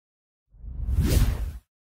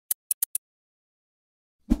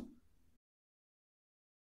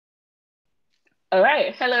All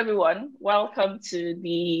right. Hello, everyone. Welcome to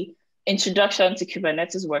the Introduction to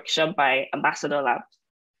Kubernetes workshop by Ambassador Labs.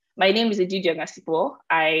 My name is Edidiong Asikpo.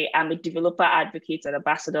 I am a developer advocate at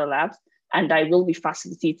Ambassador Labs, and I will be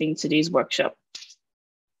facilitating today's workshop.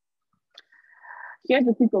 Here's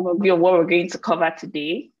a quick overview of what we're going to cover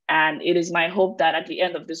today. And it is my hope that at the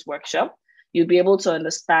end of this workshop, you'll be able to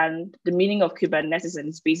understand the meaning of Kubernetes and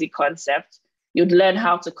its basic concept. You'd learn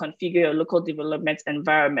how to configure your local development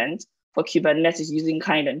environment for Kubernetes using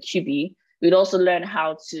Kind and Kubie. We'd also learn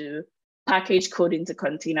how to package code into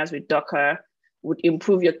containers with Docker, would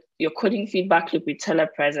improve your coding feedback loop with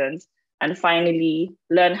Telepresence, and finally,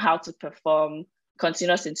 learn how to perform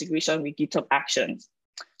continuous integration with GitHub Actions.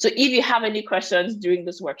 So if you have any questions during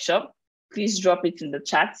this workshop, please drop it in the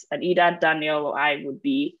chat, and either Daniel or I would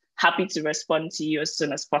be happy to respond to you as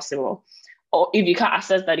soon as possible. Or if you can't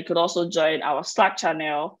access that, you could also join our Slack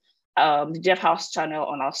channel, the Jeff House channel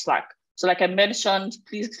on our Slack. So like I mentioned,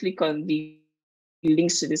 please click on the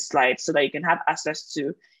links to this slide so that you can have access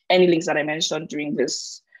to any links that I mentioned during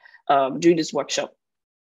this workshop.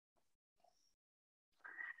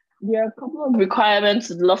 There are a couple of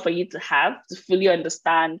requirements I'd love for you to have to fully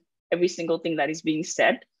understand every single thing that is being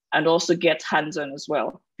said and also get hands-on as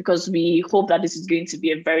well, because we hope that this is going to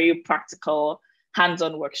be a very practical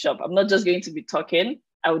hands-on workshop. I'm not just going to be talking.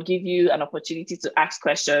 I would give you an opportunity to ask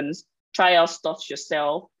questions, try out stuff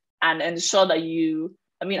yourself, and ensure that you,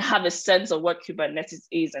 have a sense of what Kubernetes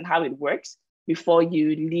is and how it works before you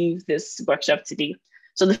leave this workshop today.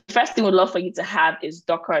 So the first thing we'd love for you to have is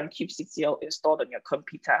Docker and kubectl installed on your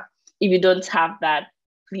computer. If you don't have that,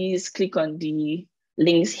 please click on the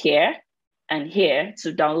links here and here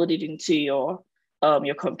to download it into your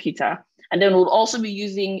computer. And then we'll also be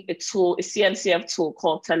using a tool, a CNCF tool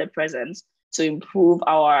called Telepresence to improve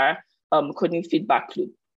our coding feedback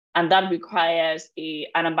loop. And that requires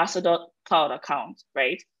an Ambassador Cloud account,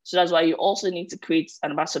 right? So that's why you also need to create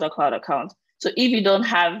an Ambassador Cloud account. So if you don't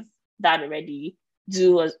have that already,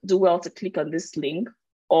 do well to click on this link,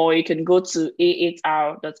 or you can go to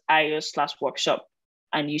a8r.io/workshop,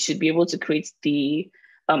 and you should be able to create the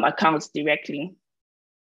accounts directly.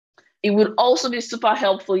 It would also be super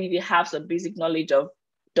helpful if you have some basic knowledge of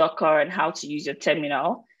Docker and how to use your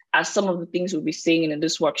terminal, as some of the things we'll be saying in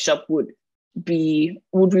this workshop would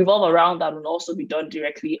revolve around that and also be done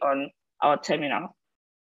directly on our terminal.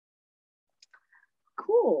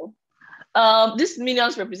 Cool. These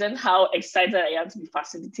minions represent how excited I am to be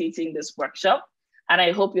facilitating this workshop. And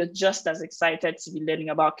I hope you're just as excited to be learning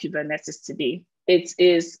about Kubernetes today. It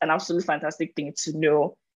is an absolutely fantastic thing to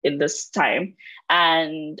know in this time.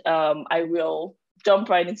 And I will jump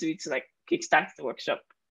right into it to kickstart the workshop.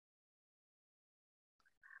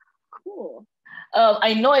 Cool.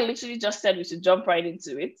 I know I literally just said we should jump right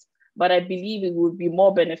into it, but I believe it would be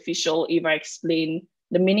more beneficial if I explain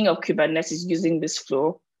the meaning of Kubernetes using this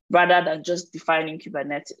flow rather than just defining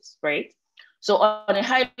Kubernetes, right? So on a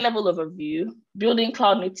high level overview, building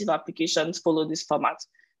cloud native applications follow this format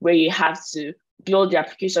where you have to build the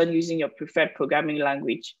application using your preferred programming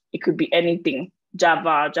language. It could be anything,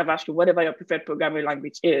 Java, JavaScript, whatever your preferred programming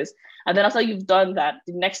language is. And then after you've done that,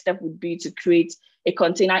 the next step would be to create a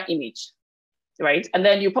container image, right? And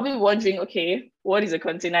then you're probably wondering, okay, what is a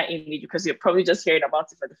container image? Because you're probably just hearing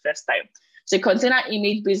about it for the first time. So a container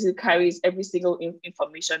image basically carries every single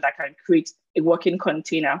information that can create a working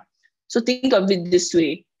container. So think of it this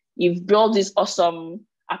way. You've built this awesome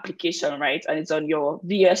application, right? And it's on your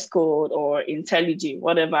VS Code or IntelliJ,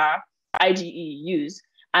 whatever IDE you use.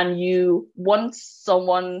 And you want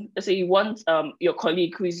someone, let's say you want your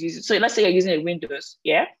colleague who is using, so let's say you're using a Windows,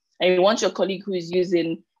 yeah? And you want your colleague who is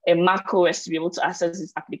using a Mac OS to be able to access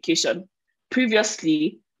this application.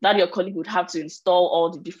 Previously, that your colleague would have to install all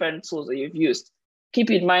the different tools that you've used. Keep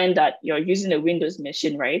in mind that you're using a Windows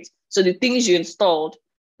machine, right? So the things you installed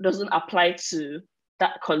doesn't apply to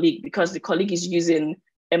that colleague because the colleague is using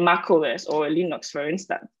a Mac OS or a Linux, for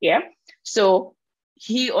instance, yeah? So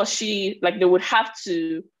he or she, they would have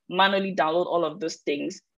to manually download all of those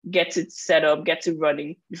things, get it set up, get it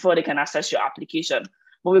running before they can access your application.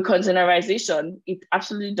 But with containerization, it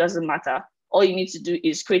absolutely doesn't matter. All you need to do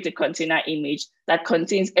is create a container image that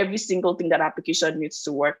contains every single thing that application needs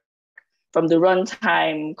to work, from the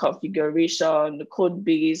runtime, configuration, the code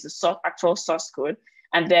base, the actual source code.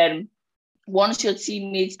 And then once your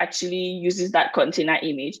teammates actually uses that container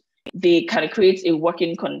image, they can create a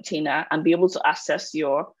working container and be able to access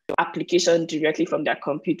your application directly from their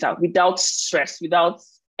computer without stress, without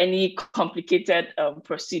any complicated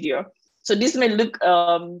procedure. So this may look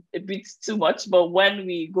a bit too much, but when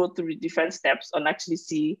we go through the different steps and actually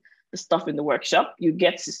see the stuff in the workshop, you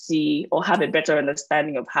get to see or have a better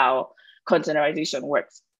understanding of how containerization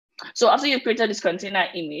works. So after you've created this container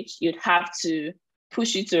image, you'd have to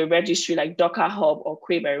push it to a registry like Docker Hub or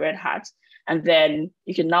Quay by Red Hat. And then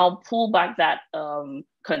you can now pull back that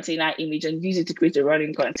container image and use it to create a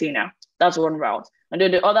running container. That's one route. And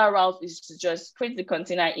then the other route is to just create the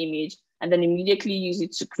container image and then immediately use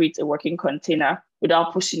it to create a working container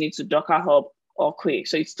without pushing it to Docker Hub or Quay.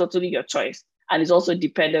 So it's totally your choice. And it's also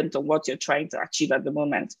dependent on what you're trying to achieve at the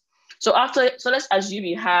moment. So let's assume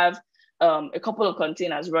you have a couple of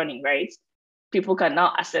containers running, right? People can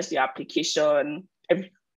now access your application.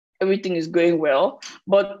 Everything is going well.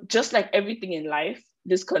 But just like everything in life,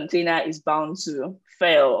 this container is bound to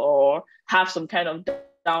fail or have some kind of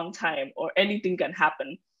downtime, or anything can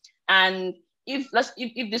happen. And if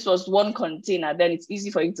this was one container, then it's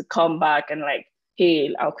easy for you to come back and like,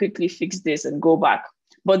 hey, I'll quickly fix this and go back.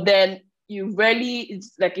 But then it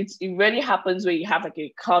rarely happens where you have like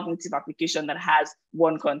a cognitive application that has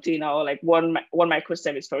one container or like one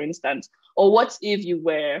microservice, for instance. Or what if you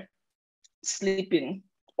were sleeping,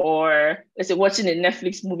 or let's say watching a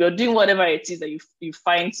Netflix movie, or doing whatever it is that you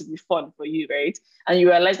find to be fun for you, right? And you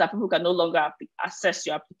realize that people can no longer access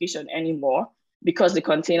your application anymore because the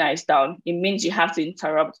container is down. It means you have to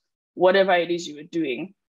interrupt whatever it is you were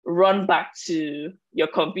doing, run back to your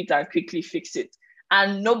computer and quickly fix it.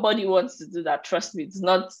 And nobody wants to do that. Trust me, it's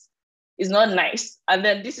not nice. And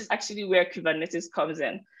then this is actually where Kubernetes comes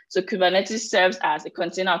in. So Kubernetes serves as a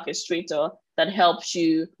container orchestrator that helps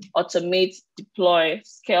you automate, deploy,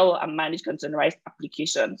 scale, and manage containerized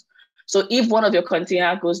applications. So if one of your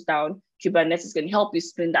container goes down, Kubernetes can help you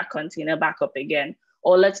spin that container back up again.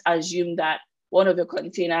 Or let's assume that one of your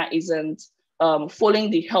container isn't following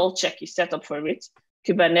the health check you set up for it.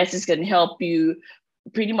 Kubernetes can help you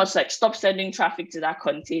pretty much like stop sending traffic to that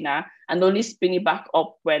container and only spin it back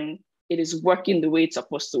up when it is working the way it's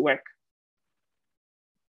supposed to work.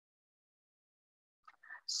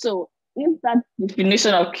 So if that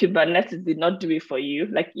definition of Kubernetes did not do it for you,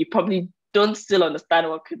 like you probably don't still understand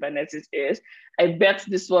what Kubernetes is, I bet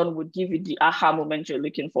this one would give you the aha moment you're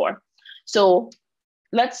looking for. So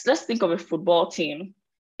let's think of a football team.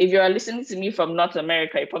 If you're listening to me from North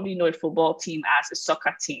America, you probably know a football team as a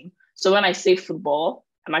soccer team. So when I say football,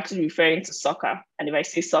 I'm actually referring to soccer. And if I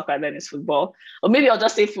say soccer, then it's football. Or maybe I'll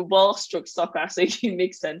just say football stroke soccer so it can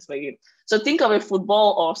make sense for you. So think of a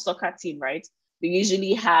football or soccer team, right? They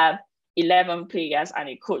usually have 11 players and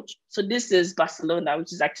a coach. So this is Barcelona,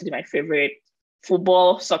 which is actually my favorite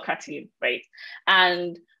football soccer team, right?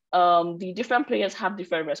 And the different players have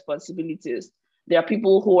different responsibilities. There are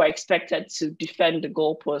people who are expected to defend the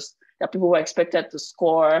goalpost. There are people who are expected to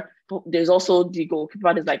score. There's also the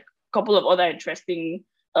goalkeeper. There's like a couple of other interesting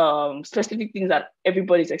specific things that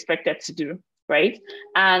everybody's expected to do, right?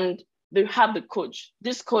 And they have the coach.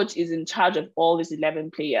 This coach is in charge of all these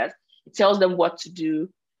 11 players. It tells them what to do.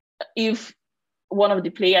 If one of the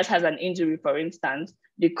players has an injury, for instance,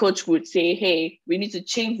 the coach would say, hey, we need to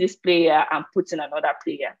change this player and put in another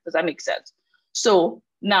player. Does that make sense? So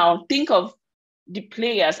now think of the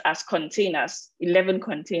players as containers, 11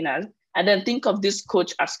 containers, and then think of this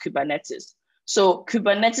coach as Kubernetes. So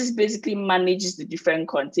Kubernetes basically manages the different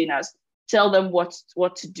containers, tell them what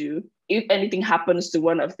to do. If anything happens to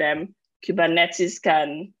one of them, Kubernetes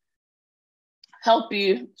can help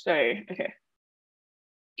you. If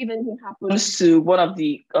anything happens to one of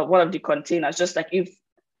the containers, just like if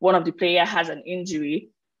one of the player has an injury,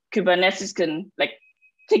 Kubernetes can like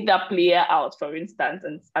take that player out, for instance,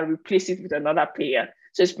 and replace it with another player.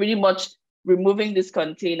 So it's pretty much removing this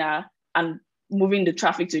container and moving the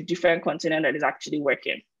traffic to a different container that is actually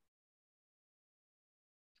working.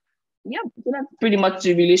 Yeah, so that's pretty much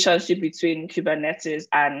the relationship between Kubernetes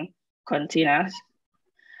and containers.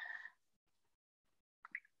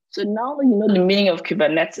 So now that you know the meaning of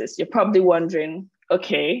Kubernetes, you're probably wondering,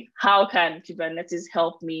 okay, how can Kubernetes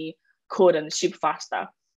help me code and ship faster?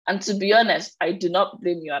 And to be honest, I do not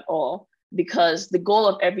blame you at all, because the goal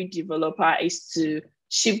of every developer is to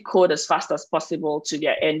ship code as fast as possible to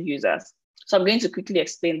their end users. So I'm going to quickly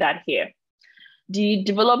explain that here. The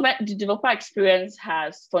developer experience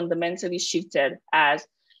has fundamentally shifted as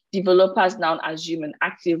developers now assume an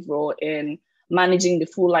active role in managing the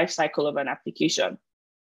full life cycle of an application,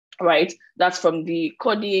 right? That's from the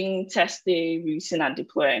coding, testing, releasing, and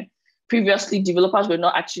deploying. Previously, developers were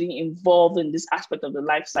not actually involved in this aspect of the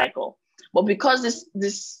life cycle. But because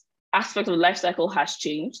this aspect of the life cycle has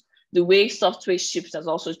changed, the way software ships has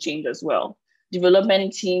also changed as well.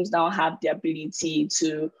 Development teams now have the ability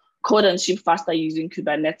to code and ship faster using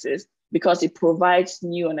Kubernetes because it provides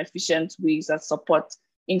new and efficient ways that support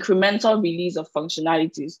incremental release of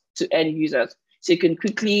functionalities to end users. So you can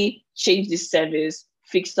quickly change this service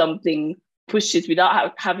fix something, push it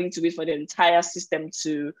without having to wait for the entire system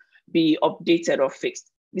to be updated or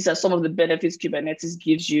fixed. These are some of the benefits Kubernetes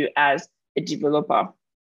gives you as a developer.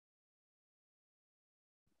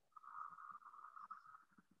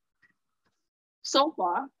 So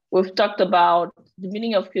far, we've talked about the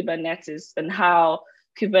meaning of Kubernetes and how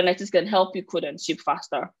Kubernetes can help you code and ship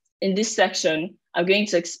faster. In this section, I'm going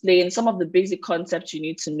to explain some of the basic concepts you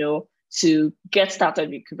need to know to get started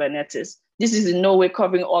with Kubernetes. This is in no way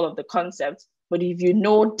covering all of the concepts, but if you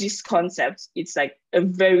know this concept, it's like a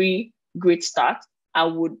very great start.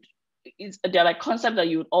 They're like concepts that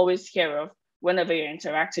you would always hear of whenever you're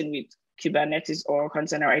interacting with Kubernetes or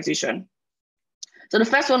containerization. So the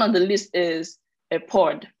first one on the list is a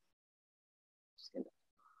pod.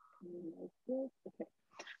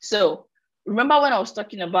 So remember when I was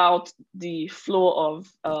talking about the flow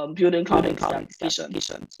of building cloud applications?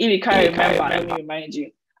 If you can't remember, let me remind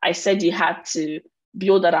you. I said you had to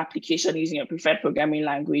build that application using your preferred programming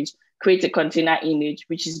language, create a container image,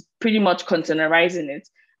 which is pretty much containerizing it.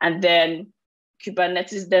 And then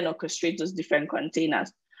Kubernetes then orchestrates those different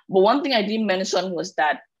containers. But one thing I didn't mention was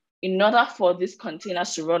that in order for these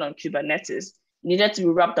containers to run on Kubernetes, it needed to be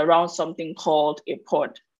wrapped around something called a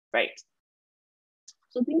pod, right?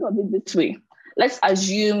 So think of it this way. Let's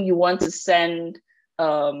assume you want to send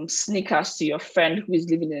sneakers to your friend who is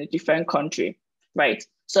living in a different country, right?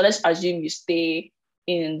 So let's assume you stay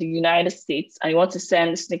in the United States and you want to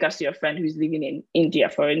send sneakers to your friend who is living in India,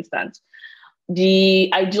 for instance. The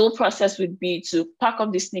ideal process would be to pack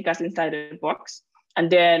up the sneakers inside a box and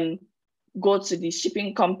then go to the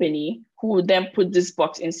shipping company who would then put this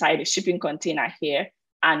box inside a shipping container here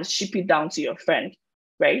and ship it down to your friend,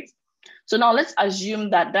 right? So now let's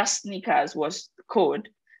assume that that sneakers was the code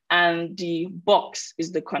and the box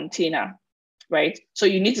is the container, right? So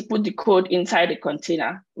you need to put the code inside the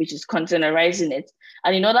container, which is containerizing it.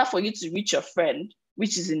 And in order for you to reach your friend,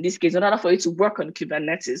 which is in this case, in order for you to work on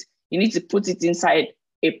Kubernetes, you need to put it inside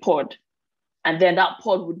a pod. And then that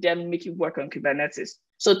pod would then make it work on Kubernetes.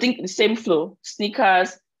 So think the same flow,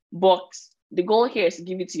 sneakers, box. The goal here is to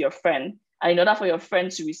give it to your friend. And in order for your friend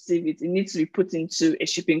to receive it, it needs to be put into a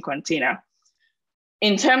shipping container.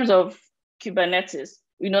 In terms of Kubernetes,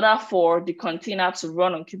 in order for the container to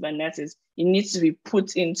run on Kubernetes, it needs to be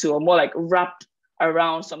put into, or more like wrapped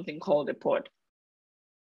around something called a pod.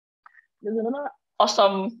 There's another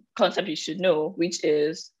awesome concept you should know, which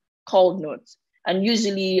is called nodes. And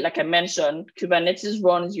usually, like I mentioned, Kubernetes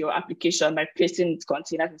runs your application by placing its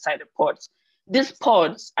containers inside the pods. These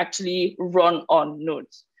pods actually run on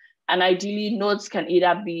nodes. And ideally, nodes can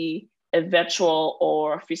either be a virtual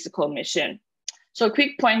or physical machine. So a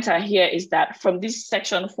quick pointer here is that from this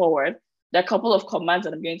section forward, there are a couple of commands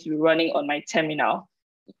that I'm going to be running on my terminal.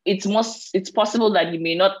 It's possible that you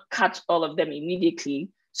may not catch all of them immediately.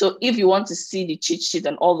 So if you want to see the cheat sheet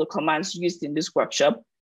and all the commands used in this workshop,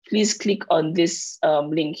 please click on this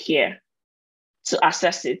link here to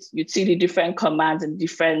access it. You'd see the different commands and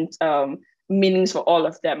different meanings for all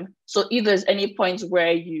of them. So if there's any point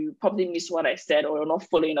where you probably missed what I said or you're not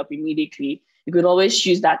following up immediately, you could always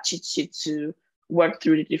use that cheat sheet to work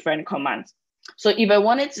through the different commands. So if I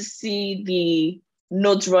wanted to see the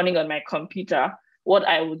nodes running on my computer, what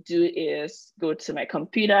I would do is go to my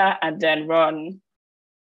computer and then run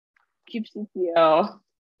kubectl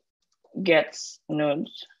get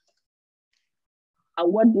nodes.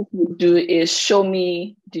 And what this would do is show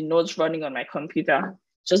me the nodes running on my computer.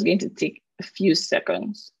 Just going to take a few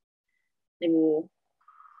seconds. Let me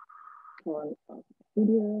turn on the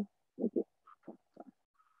video. Okay.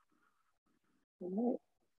 All right.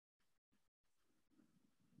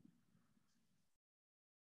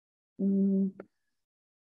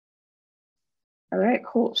 All right,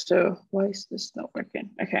 cool. So why is this not working?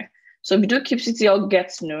 Okay. So if you do kubectl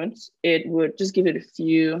get nodes, it would just give it a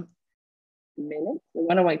few minutes. I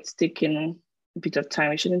wonder why it's taking a bit of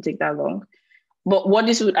time. It shouldn't take that long. But what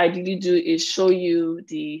this would ideally do is show you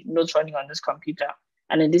the nodes running on this computer.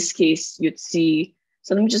 And in this case, you'd see,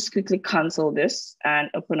 so let me just quickly cancel this and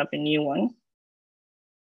open up a new one.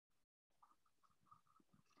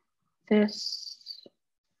 This,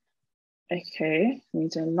 okay, I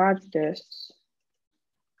need to enlarge this.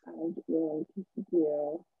 And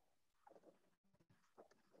kubectl.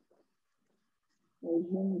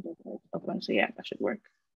 Open, so yeah, that should work.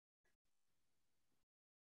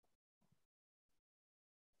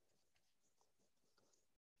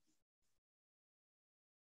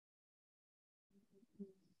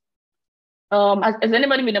 Has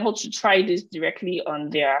anybody been able to try this directly on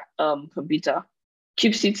their computer?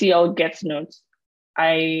 kubectl get nodes.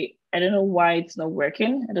 I don't know why it's not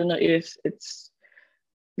working. I don't know if it's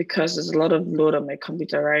because there's a lot of load on my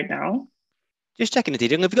computer right now. Just checking,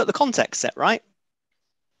 Edidiong, have you got the context set right?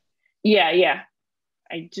 Yeah.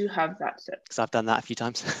 I do have that set. Because I've done that a few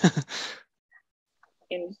times.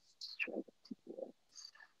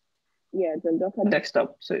 Yeah, it's on Docker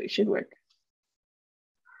desktop, so it should work.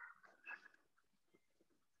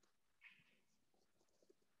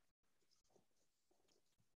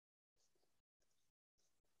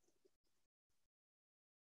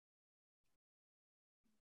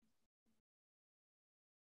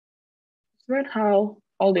 It's weird how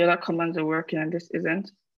all the other commands are working and this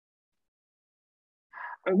isn't.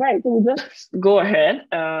 All right, so we'll just go ahead.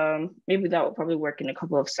 Maybe that will probably work in a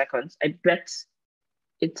couple of seconds. I bet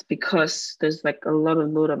it's because there's like a lot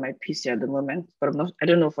of load on my PC at the moment, but I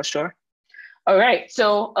don't know for sure. All right,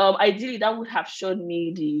 so ideally that would have shown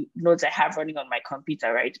me the nodes I have running on my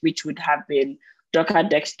computer, right? Which would have been Docker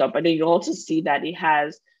desktop. And then you also see that it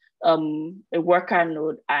has a worker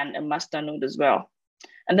node and a master node as well.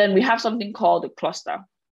 And then we have something called a cluster.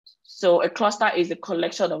 So a cluster is a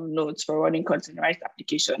collection of nodes for running containerized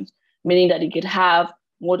applications, meaning that it could have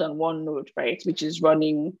more than one node, right? Which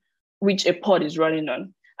a pod is running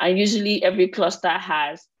on. And usually every cluster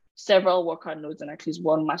has several worker nodes and at least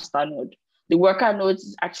one master node. The worker node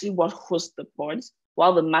is actually what hosts the pods,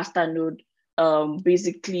 while the master node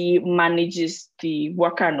basically manages the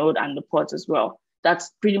worker node and the pods as well.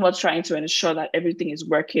 That's pretty much trying to ensure that everything is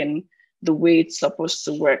working the way it's supposed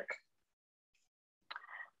to work.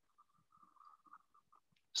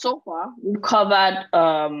 So far, we've covered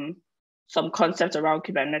some concepts around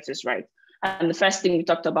Kubernetes, right? And the first thing we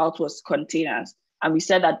talked about was containers. And we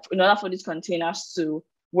said that in order for these containers to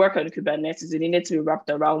work on Kubernetes, it needed to be wrapped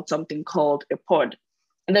around something called a pod.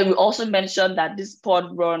 And then we also mentioned that this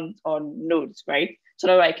pod runs on nodes, right? So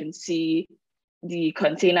that I can see the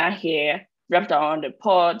container here wrapped around the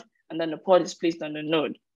pod, and then the pod is placed on the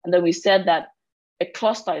node. And then we said that a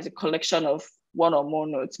cluster is a collection of one or more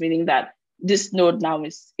nodes, meaning that this node now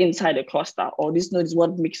is inside a cluster, or this node is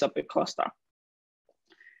what makes up a cluster.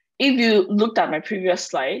 If you looked at my previous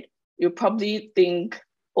slide, you probably think,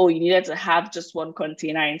 oh, you needed to have just one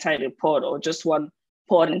container inside a pod or just one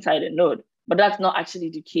pod inside a node. But that's not actually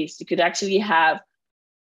the case. You could actually have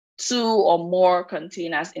two or more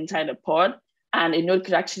containers inside a pod, and a node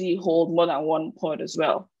could actually hold more than one pod as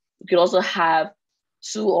well. You could also have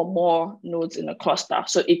two or more nodes in a cluster.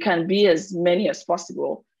 So it can be as many as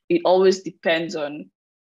possible. It always depends on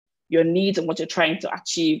your needs and what you're trying to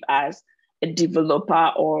achieve as a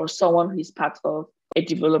developer or someone who is part of a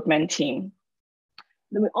development team.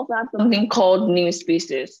 Then we also have something called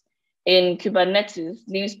namespaces. In Kubernetes,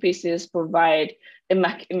 namespaces provide a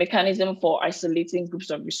mechanism for isolating groups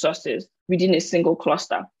of resources within a single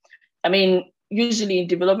cluster. I mean, usually in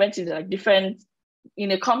development teams, like different,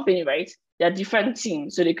 in a company, right? There are different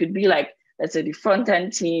teams. So they could be like, let's say the front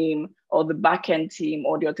end team or the back end team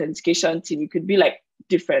or the authentication team. It could be like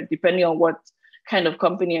different depending on what kind of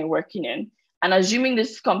company you're working in. And assuming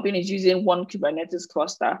this company is using one Kubernetes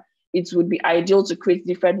cluster, it would be ideal to create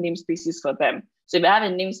different namespaces for them. So if I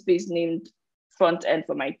have a namespace named front end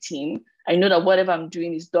for my team, I know that whatever I'm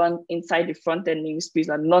doing is done inside the front end namespace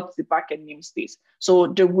and not the back end namespace. So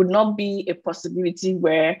there would not be a possibility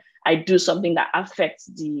where I do something that affects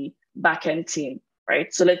the back end team,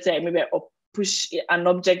 right? So let's say maybe I push an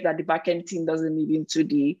object that the back end team doesn't need into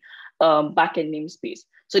the back end namespace.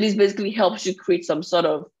 So this basically helps you create some sort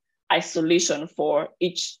of isolation for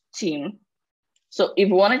each team. So if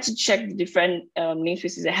we wanted to check the different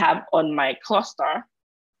namespaces I have on my cluster,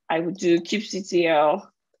 I would do kubectl.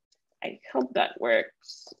 I hope that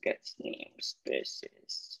works. Get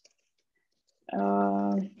namespaces.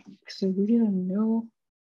 Because I really don't know.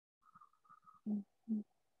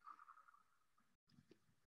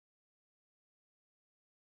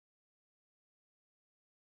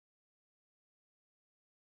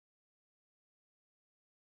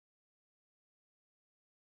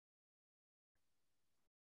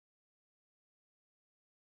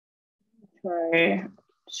 Try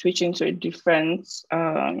switching to a different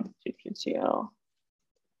kubectl.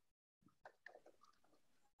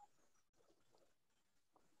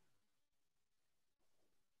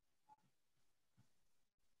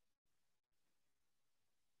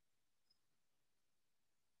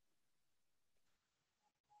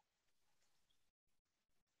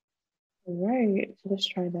 All right, so let's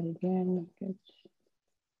try that again. Good.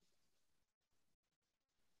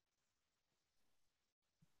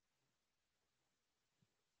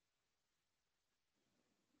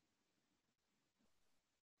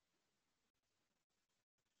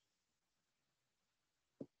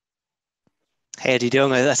 Hey,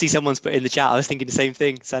 Edidiong, I see someone's put in the chat. I was thinking the same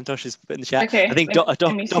thing. Santosh has put in the chat. Okay, I think let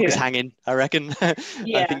me Doc see is that. hanging, I reckon. I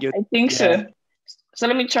Yeah, think you're, I think yeah. so. So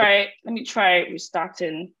let me try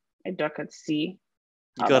restarting a Docker to see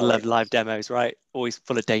You how gotta that love works. live demos, right? Always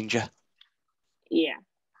full of danger. Yeah.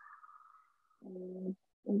 Let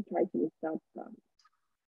me try to restart that.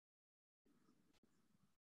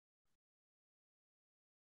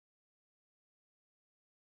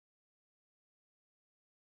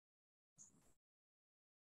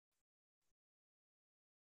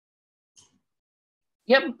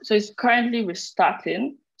 Yep, so it's currently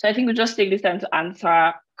restarting. So I think we'll just take this time to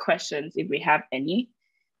answer questions if we have any.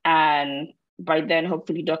 And by then,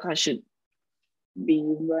 hopefully Docker should be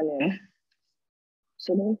running.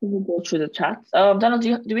 So let me go through the chat. Donald,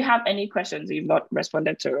 do we have any questions you've not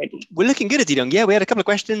responded to already? We're looking good, Edidiong. Yeah, we had a couple of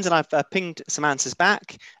questions and I've pinged some answers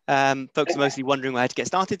back. Folks are mostly wondering how to get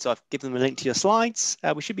started, so I've given them a link to your slides.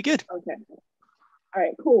 We should be good. Okay. All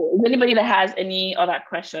right, cool. Is anybody that has any other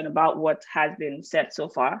question about what has been said so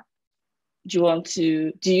far? Do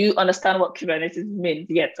you understand what Kubernetes means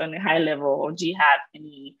yet on a high level, or do you have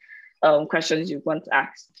any questions you want to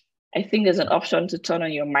ask? I think there's an option to turn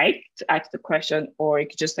on your mic to ask the question, or you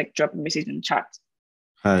could just like drop a message in the chat.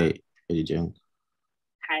 Hi, Edidiong.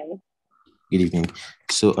 Hi. Good evening.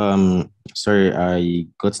 So sorry, I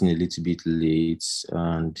got in a little bit late,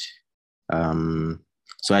 and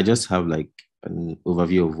so I just have like an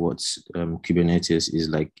overview of what Kubernetes is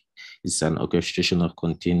like. It's an orchestration of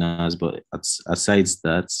containers, but aside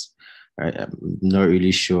that, I'm not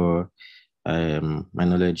really sure. My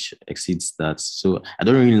knowledge exceeds that, so I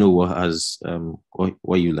don't really know what has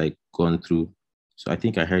what you like gone through. So I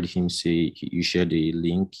think I heard him say you shared a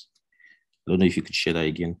link. I don't know if you could share that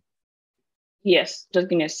again. Yes, just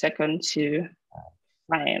give me a second to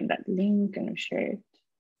find that link and share it.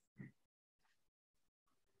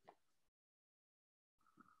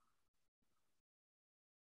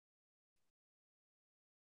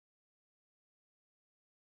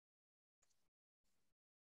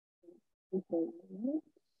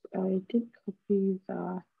 I did copy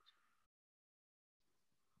that.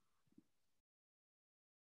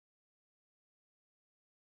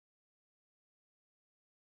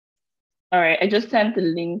 All right, I just sent the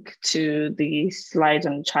link to the slides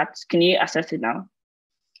on chat. Can you access it now?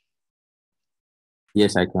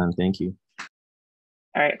 Yes, I can. Thank you.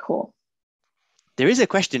 All right, cool. There is a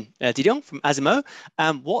question, Edidiong, from Asimo.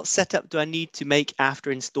 What setup do I need to make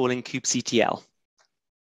after installing kubectl?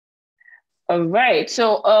 All right,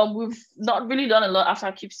 so we've not really done a lot after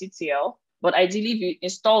kubectl, but ideally if you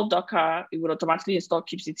install Docker, it would automatically install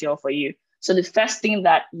kubectl for you. So the first thing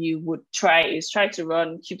that you would try is try to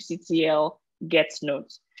run kubectl get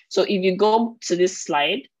node. So if you go to this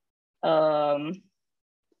slide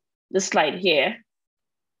here,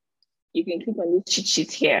 you can click on this cheat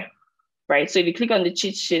sheet here, right? So if you click on the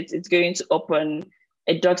cheat sheet, it's going to open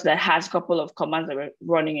a doc that has a couple of commands that we're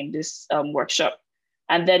running in this workshop.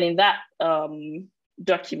 And then in that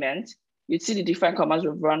document, you'd see the different commands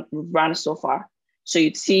we've run so far. So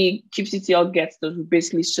you'd see kubectl get those will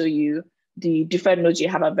basically show you the different nodes you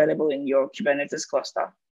have available in your Kubernetes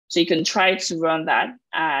cluster. So you can try to run that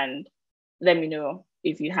and let me know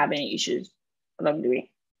if you have any issues along the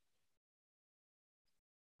way.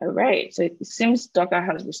 All right, so it seems Docker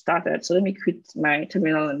has restarted. So let me quit my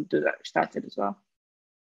terminal and do that restarted as well.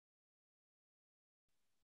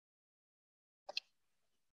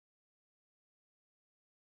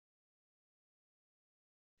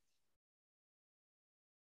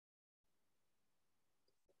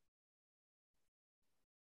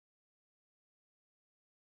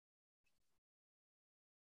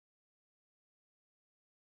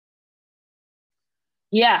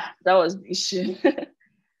 Yeah, that was the issue.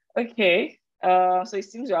 Okay, so it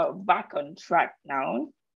seems we are back on track now.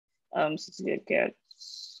 So to get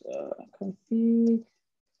config.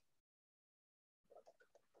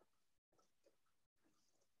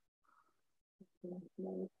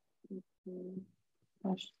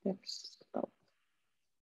 Desktop.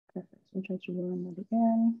 Perfect. So try to run that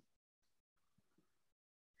again.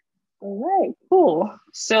 All right, cool.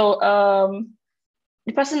 So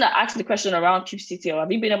the person that asked the question around kubectl,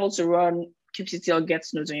 have you been able to run kubectl get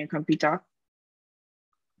nodes on your computer?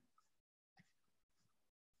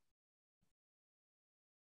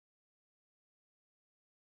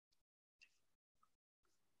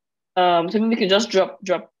 So maybe we can just drop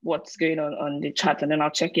what's going on the chat and then I'll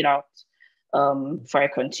check it out before I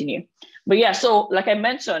continue. But yeah, so like I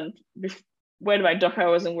mentioned, when my Docker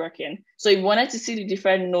wasn't working, so if you wanted to see the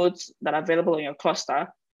different nodes that are available in your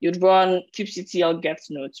cluster, you'd run kubectl get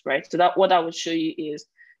nodes, right? So that what that would show you is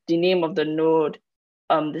the name of the node,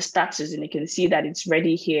 the status, and you can see that it's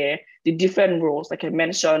ready here. The different roles, like I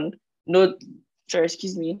mentioned, nodes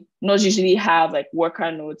usually have like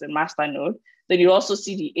worker nodes and master node. Then you also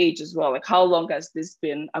see the age as well, like how long has this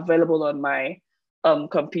been available on my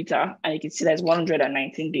computer, and you can see that's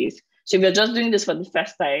 119 days. So if you're just doing this for the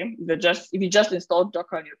first time, if you just install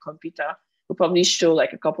Docker on your computer, it'll probably show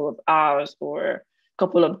like a couple of hours or a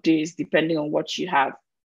couple of days, depending on what you have.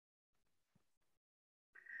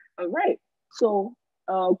 All right, so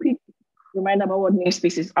quick reminder about what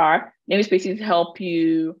namespaces are. Namespaces help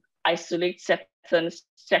you isolate certain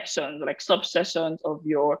sections, like subsections of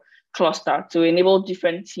your cluster, to enable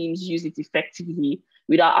different teams use it effectively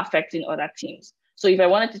without affecting other teams. So if I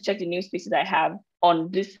wanted to check the namespaces I have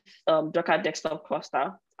on this Docker desktop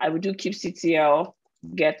cluster, I would do kubectl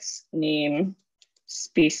get namespaces.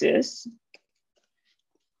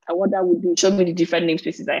 And what that would do, show me the different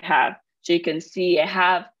namespaces I have. So you can see I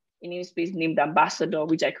have a namespace named Ambassador,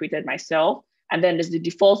 which I created myself. And then there's the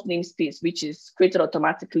default namespace, which is created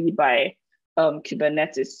automatically by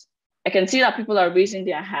Kubernetes. I can see that people are raising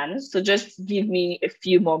their hands. So just give me a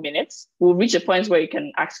few more minutes. We'll reach a point where you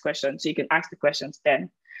can ask questions. So you can ask the questions then.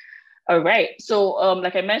 All right. So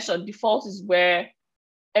like I mentioned, default is where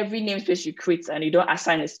every namespace you create and you don't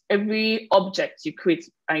assign this, every object you create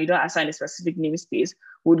and you don't assign a specific namespace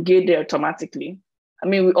would get there automatically. I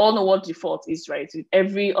mean, we all know what default is, right? With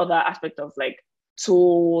every other aspect of like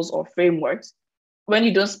tools or frameworks, when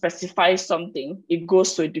you don't specify something, it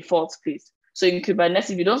goes to a default place. So in Kubernetes,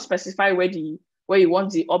 if you don't specify where you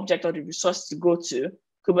want the object or the resource to go to,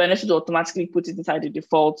 Kubernetes will automatically put it inside the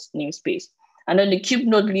default namespace. And then the kube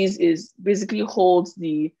node list is basically holds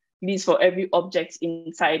the list for every object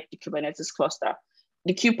inside the Kubernetes cluster.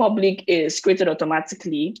 The kube public is created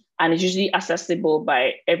automatically and is usually accessible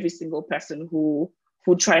by every single person who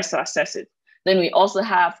tries to access it. Then we also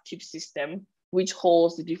have kube system, which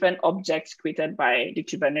holds the different objects created by the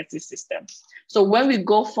Kubernetes system. So when we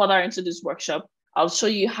go further into this workshop, I'll show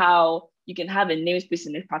you how you can have a namespace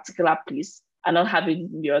in a particular place and not have it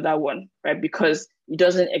in the other one, right? Because it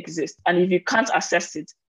doesn't exist. And if you can't access it,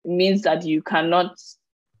 it means that you cannot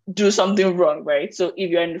do something wrong, right? So if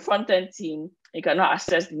you're in the front-end team, you cannot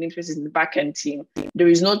access the namespaces in the back-end team, there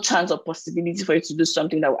is no chance or possibility for you to do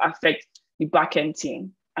something that will affect the back-end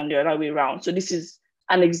team and the other way around. So this is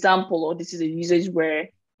an example, or this is a usage where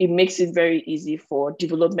it makes it very easy for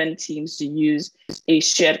development teams to use a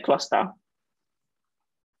shared cluster.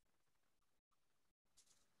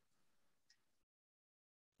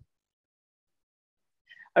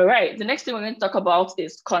 All right, the next thing we're going to talk about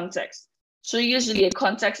is context. So usually a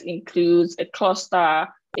context includes a cluster,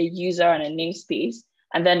 a user, and a namespace.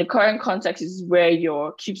 And then the current context is where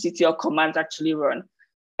your kubectl commands actually run.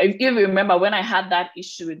 If you remember, when I had that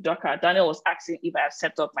issue with Docker, Daniel was asking if I have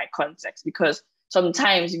set up my context, because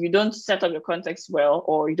sometimes if you don't set up your context well,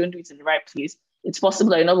 or you don't do it in the right place, it's possible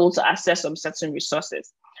that you're not able to access some certain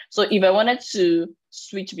resources. So if I wanted to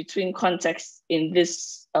switch between contexts in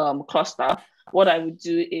this cluster, what I would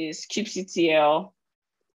do is kubectl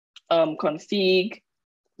config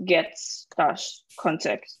get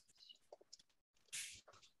 --context.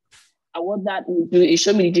 And what that will do is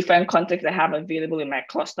show me the different contexts I have available in my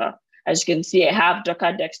cluster. As you can see, I have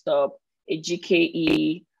Docker Desktop, a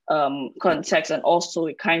GKE context, and also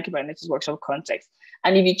a Kind Kubernetes Workshop context.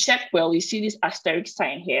 And if you check well, you see this asterisk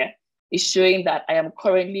sign here is showing that I am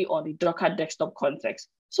currently on the Docker Desktop context.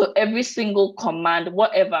 So every single command,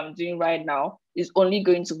 whatever I'm doing right now, is only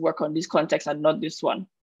going to work on this context and not this one,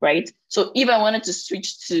 right? So if I wanted to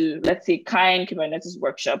switch to, let's say, Kind Kubernetes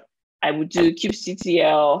Workshop, I would do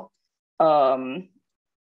kubectl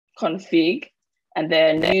config, and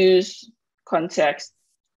then use context,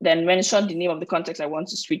 then mention the name of the context I want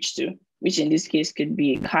to switch to, which in this case could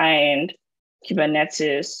be Kind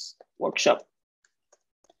Kubernetes Workshop.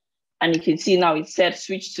 And you can see now it said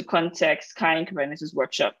switch to context Kind Kubernetes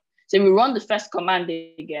Workshop. So if we run the first command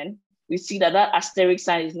again, we see that that asterisk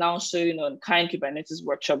sign is now showing on Kind Kubernetes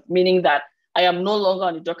Workshop, meaning that I am no longer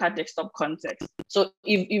on the Docker Desktop context. So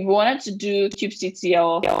if we wanted to do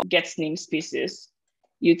kubectl get namespaces,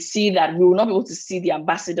 you'd see that we will not be able to see the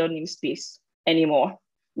Ambassador namespace anymore.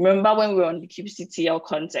 Remember when we were on the kubectl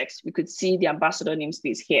context, we could see the Ambassador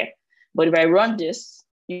namespace here. But if I run this,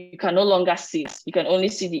 you can no longer see it. You can only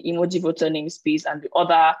see the emoji voter namespace and the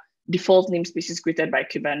other default namespaces created by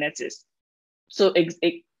Kubernetes. So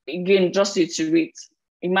again, just to iterate,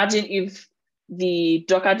 imagine if the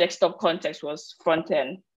Docker Desktop context was front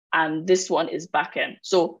end and this one is back end.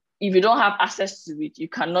 So if you don't have access to it,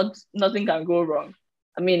 nothing can go wrong.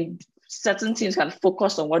 I mean, certain teams can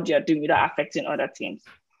focus on what you're doing without affecting other teams.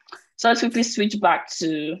 So let's quickly switch back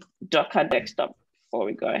to Docker Desktop. before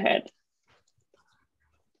we go ahead.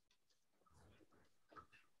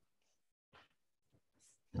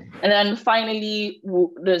 And then finally,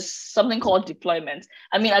 there's something called deployment.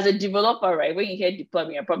 I mean, as a developer, right, when you hear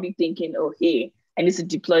deployment, you're probably thinking, oh, hey, I need to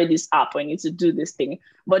deploy this app, or I need to do this thing.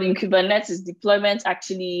 But in Kubernetes, deployments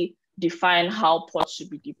actually define how pods should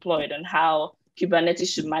be deployed and how Kubernetes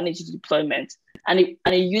should manage the deployment. And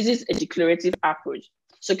it uses a declarative approach.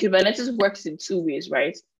 So Kubernetes works in two ways,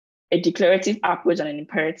 right? A declarative approach and an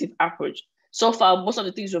imperative approach. So far, most of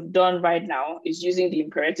the things we've done right now is using the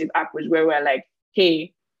imperative approach, where we're like,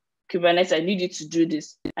 hey, Kubernetes, I need you to do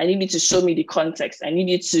this. I need you to show me the context. I need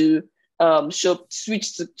you to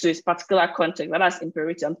switch to a particular context. That's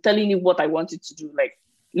imperative. I'm telling you what I want it to do. Like,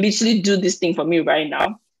 literally do this thing for me right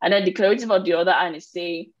now. And then declarative on the other hand is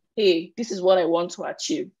saying, hey, this is what I want to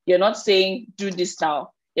achieve. You're not saying, do this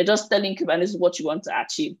now. You're just telling Kubernetes what you want to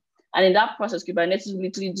achieve. And in that process, Kubernetes will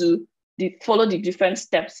literally follow the different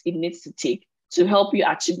steps it needs to take to help you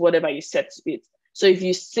achieve whatever you set to it. So if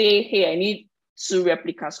you say, hey, I need 2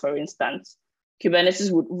 replicas, for instance,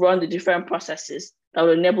 Kubernetes would run the different processes that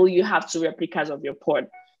will enable you have 2 replicas of your pod.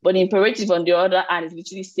 But the imperative on the other hand is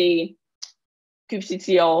literally saying,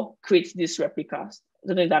 kubectl creates these replicas. I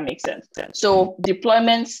don't know if that makes sense. So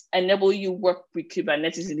deployments enable you work with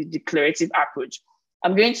Kubernetes in the declarative approach.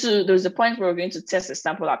 There's a point where we're going to test a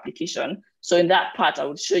sample application. So in that part, I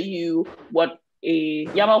will show you what a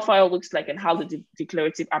YAML file looks like and how the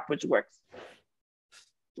declarative approach works.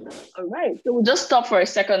 All right, so we'll just stop for a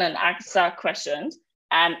second and answer questions.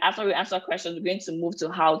 And after we answer questions, we're going to move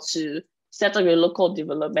to how to set up your local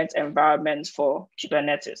development environment for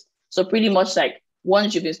Kubernetes. So pretty much like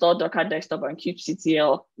once you've installed Docker Desktop and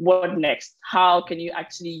kubectl, what next? How can you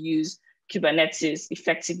actually use Kubernetes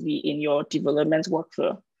effectively in your development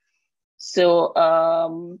workflow? So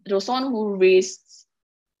there was someone who raised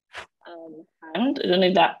hand. I don't know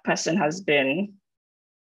if that person has been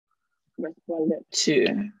responded to.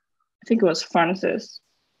 I think it was Francis.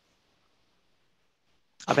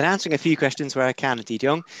 I've been answering a few questions where I can,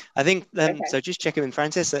 Edidiong. I think, Okay. So just checking in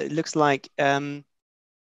Francis, it looks like, seems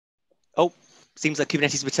like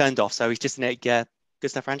Kubernetes were turned off. So he's just good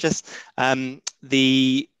stuff, Francis.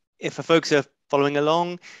 If for folks are following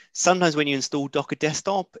along, sometimes when you install Docker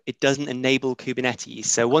Desktop, it doesn't enable Kubernetes.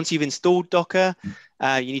 So once you've installed Docker,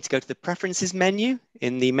 you need to go to the Preferences menu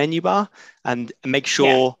in the menu bar and make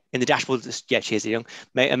sure in the dashboard, cheers, Edidiong,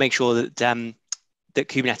 make sure that that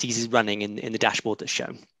Kubernetes is running in the dashboard that's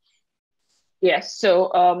shown. Yes, so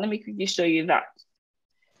let me quickly show you that.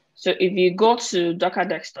 So if you go to Docker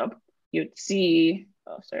Desktop, you'd see,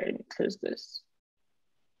 let me close this.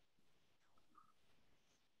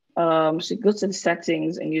 So you go to the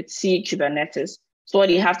settings and you'd see Kubernetes. So what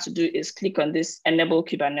you have to do is click on this Enable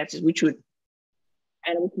Kubernetes, which would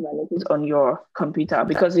enable Kubernetes on your computer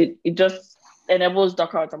because it just enables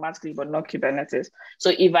Docker automatically, but not Kubernetes.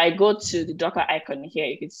 So if I go to the Docker icon here,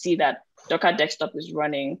 you can see that Docker Desktop is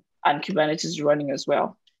running and Kubernetes is running as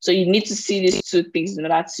well. So you need to see these 2 things in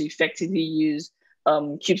order to effectively use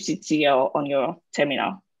kubectl on your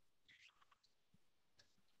terminal.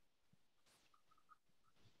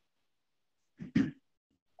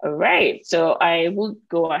 All right, so I will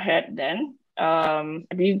go ahead then. I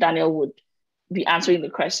believe Daniel would be answering the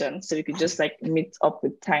question, so we could just like meet up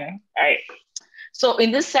with time. All right. So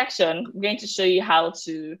in this section, I'm going to show you how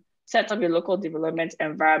to set up your local development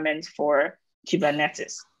environment for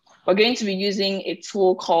Kubernetes. We're going to be using a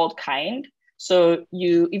tool called Kind. So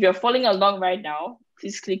if you're following along right now,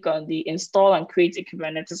 please click on the install and create a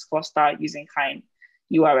Kubernetes cluster using Kind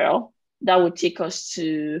URL. That would take us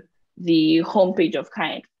to the homepage of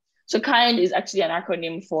Kind. So Kind is actually an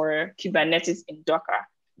acronym for Kubernetes in Docker,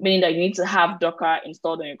 meaning that you need to have Docker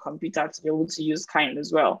installed on your computer to be able to use Kind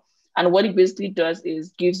as well. And what it basically does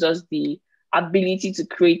is gives us the ability to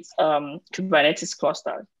create Kubernetes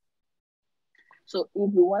clusters. So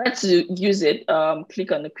if we wanted to use it,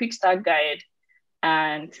 click on the quick start guide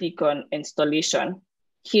and click on installation.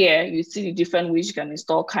 Here, you see the different ways you can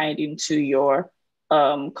install Kind into your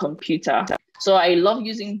computer. So I love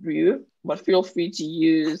using Brew, but feel free to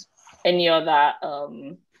use any other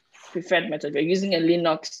preferred method. If you're using a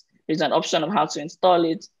Linux, there's an option of how to install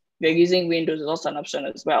it. If you're using Windows, there's also an option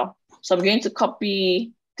as well. So I'm going to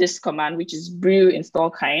copy this command, which is brew install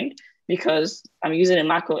Kind, because I'm using a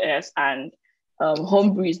Mac OS and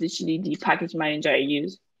Homebrew is literally the package manager I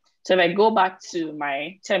use. So if I go back to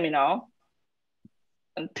my terminal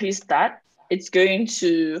and paste that, it's going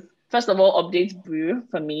to, first of all, update Brew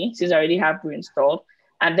for me, since I already have Brew installed,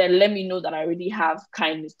 and then let me know that I already have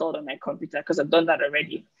Kind installed on my computer because I've done that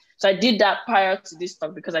already. So I did that prior to this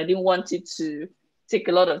talk because I didn't want it to take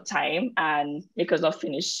a lot of time and make us not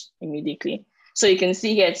finish immediately. So you can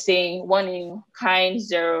see here it's saying one in kind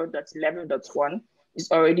 0.11.1 is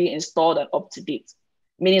already installed and up to date,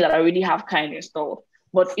 meaning that I already have kind installed.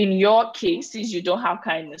 But in your case, since you don't have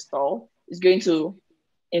kind installed, it's going to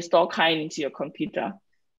install kind into your computer,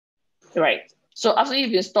 right? So after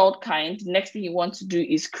you've installed kind, the next thing you want to do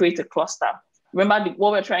is create a cluster. Remember,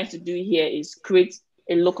 what we're trying to do here is create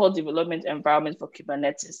a local development environment for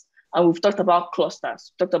Kubernetes. And we've talked about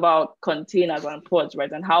clusters, talked about containers and pods,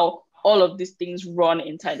 right? And how all of these things run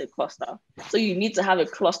inside the cluster. So you need to have a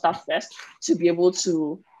cluster first to be able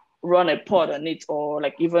to run a pod on it, or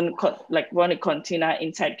like even run a container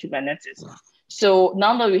inside Kubernetes. So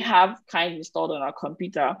now that we have kind installed on our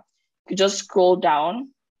computer, you just scroll down,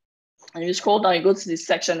 and you scroll down, you go to this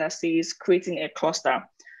section that says creating a cluster.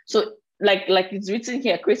 So like it's written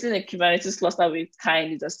here, creating a Kubernetes cluster with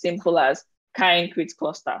kind is as simple as kind create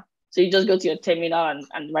cluster. So you just go to your terminal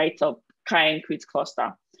and write up kind create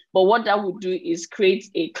cluster. But what that would do is create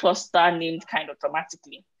a cluster named kind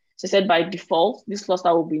automatically. So I said by default, this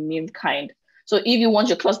cluster will be named kind. So if you want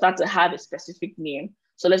your cluster to have a specific name,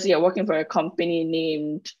 so let's say you're working for a company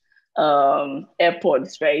named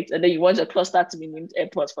AirPods, right? And then you want your cluster to be named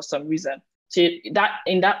AirPods for some reason. So that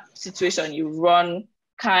in that situation, you run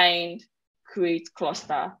kind create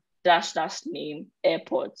cluster --name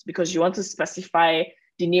AirPods, because you want to specify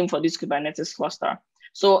the name for this Kubernetes cluster.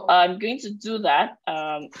 So I'm going to do that. So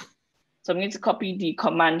I'm going to copy the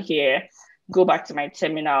command here, go back to my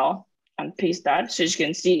terminal and paste that. So as you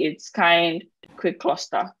can see, it's kind create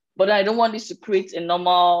cluster. But I don't want this to create a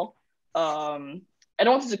normal, I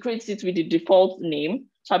don't want it to create it with the default name.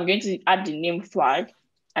 So I'm going to add the name flag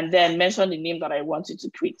and then mention the name that I want it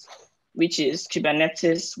to create, which is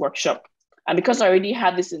Kubernetes workshop. And because I already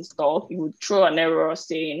had this installed, it would throw an error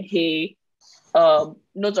saying, hey,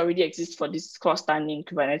 nodes already exist for this cluster named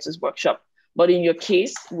Kubernetes workshop. But in your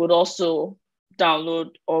case, would also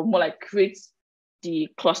download, or more like create the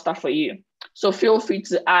cluster for you. So feel free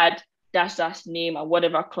to add --name and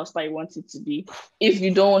whatever cluster you want it to be. If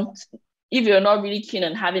you're not really keen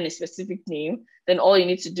on having a specific name, then all you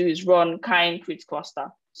need to do is run kind create cluster.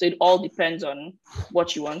 So it all depends on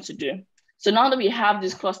what you want to do. So now that we have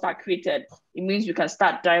this cluster created, it means we can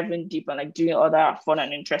start diving deep and like doing other fun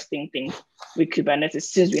and interesting things with Kubernetes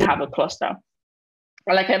since we have a cluster.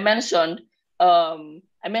 And like I mentioned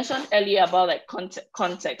earlier about like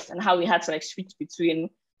context and how we had to like switch between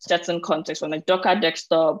certain contexts, from like Docker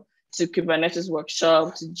desktop to Kubernetes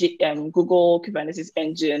workshop to Google Kubernetes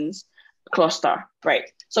engines cluster,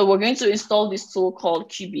 right? So we're going to install this tool called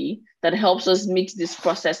Kubie that helps us make this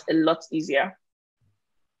process a lot easier.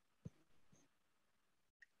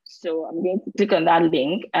 So I'm going to click on that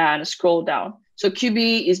link and scroll down. So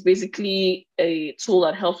Kubie is basically a tool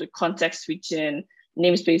that helps with context switching,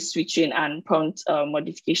 namespace switching, and prompt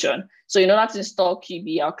modification. So in order to install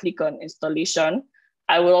Kubie, I'll click on installation.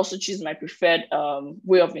 I will also choose my preferred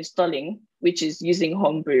way of installing, which is using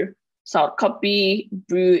Homebrew. So I'll copy,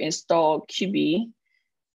 brew, install Kubie,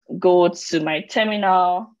 go to my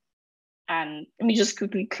terminal, and let me just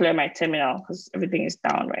quickly clear my terminal because everything is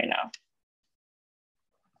down right now.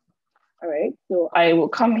 All right, so I will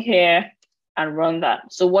come here and run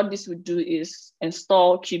that. So what this would do is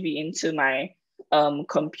install Kubie into my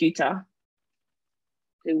computer.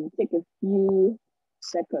 It will take a few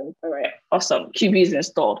seconds. All right, awesome. Kubie is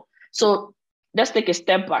installed. So let's take a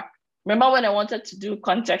step back. Remember when I wanted to do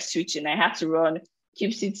context switching, I had to run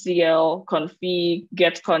kubectl config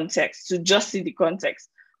get context to just see the context.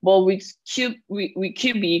 But with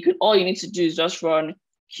Kubie, all you need to do is just run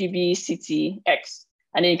kubectx,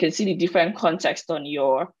 and then you can see the different context on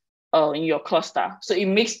your in your cluster. So it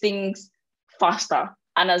makes things faster.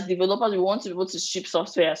 And as developers, we want to be able to ship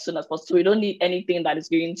software as soon as possible. So we don't need anything that is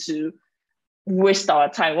going to waste our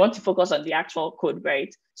time. We want to focus on the actual code,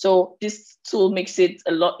 right? So this tool makes it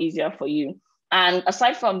a lot easier for you. And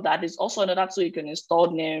aside from that, there's also another tool you can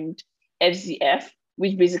install named FZF,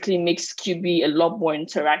 which basically makes Kubie a lot more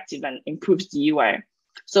interactive and improves the UI.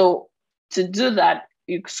 So to do that,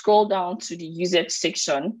 you scroll down to the usage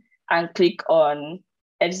section and click on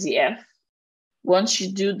FZF. Once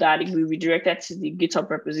you do that, it will be redirected to the GitHub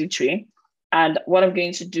repository. And what I'm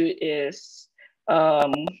going to do is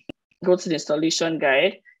go to the installation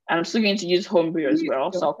guide. And I'm still going to use Homebrew as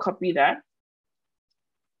well. So I'll copy that,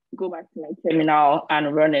 go back to my terminal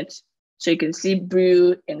and run it. So you can see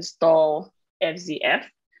brew install FZF.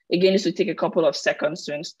 Again, this will take a couple of seconds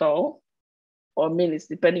to install, or minutes,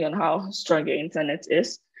 depending on how strong your internet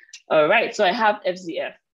is. All right, so I have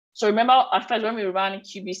FZF. So remember at first when we ran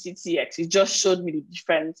kubectx, it just showed me the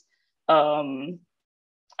different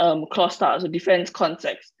clusters or different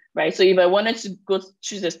contexts, right? So if I wanted to go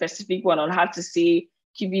choose a specific one, I'll have to say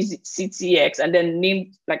kubectx and then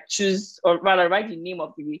name, like choose, or rather write the name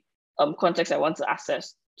of the context I want to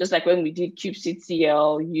access. Just like when we did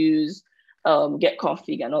kubectl, use, get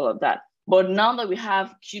config and all of that. But now that we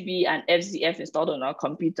have Kubie and FZF installed on our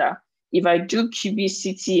computer, if I do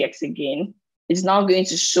kubectx again, it's now going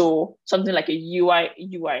to show something like a UI,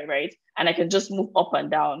 right? And I can just move up and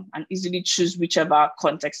down and easily choose whichever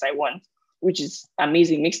context I want, which is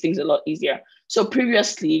amazing, makes things a lot easier. So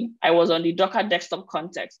previously, I was on the Docker desktop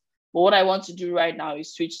context, but what I want to do right now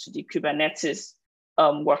is switch to the Kubernetes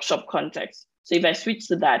workshop context. So if I switch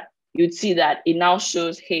to that, you'd see that it now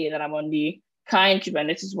shows, hey, that I'm on the Kind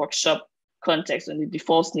Kubernetes workshop context on the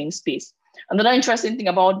default namespace. Another interesting thing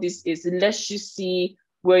about this is it lets you see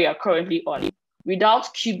where you're currently on.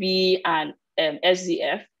 Without Kubie and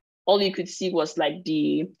SZF, all you could see was like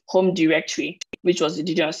the home directory, which was the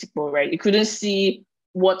Edidiong Asikpo, right? You couldn't see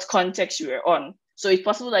what context you were on. So it's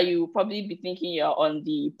possible that you will probably be thinking you're on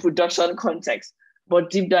the production context, but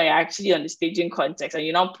deep down you're actually on the staging context, and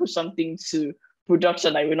you now push something to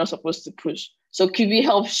production that you're not supposed to push. So Kubie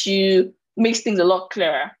helps you, makes things a lot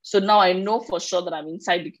clearer. So now I know for sure that I'm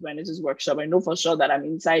inside the Kubernetes workshop. I know for sure that I'm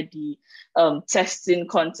inside the testing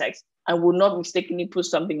context, and will not mistakenly put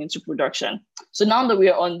something into production. So now that we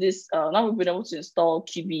are on this, now we've been able to install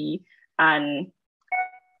Kubie and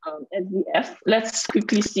SDF, let's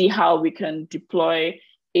quickly see how we can deploy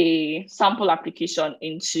a sample application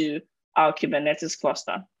into our Kubernetes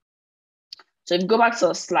cluster. So if you go back to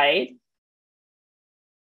our slide,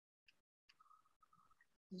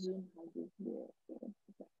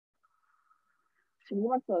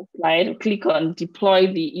 click on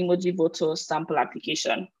deploy the emoji Voto sample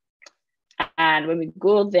application. And when we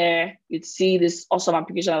go there, you'd see this awesome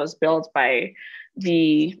application that was built by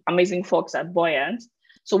the amazing folks at Buoyant.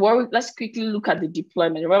 So let's quickly look at the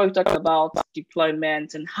deployment. Where we talked about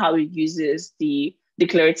deployment and how it uses the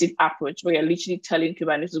declarative approach, where you're literally telling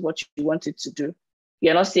Kubernetes what you want it to do.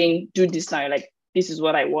 You're not saying, do this now, you're like, this is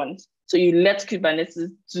what I want. So you let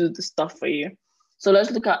Kubernetes do the stuff for you. So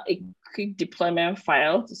let's look at a quick deployment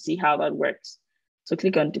file to see how that works. So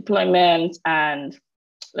click on deployment and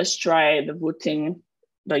let's try the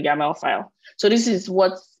YAML file. So this is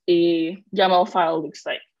what a YAML file looks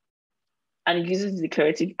like. And it uses the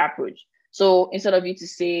declarative approach. So instead of you to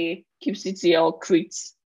say kubectl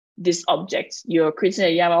creates this object, you're creating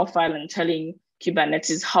a YAML file and telling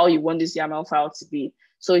Kubernetes how you want this YAML file to be.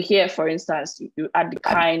 So here, for instance, you add the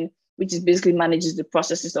kind, which is basically manages the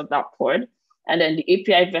processes of that pod, and then the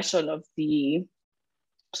API version of the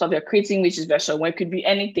so you're creating, which is version 1, it could be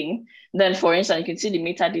anything. Then, for instance, you can see the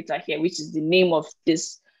metadata here, which is the name of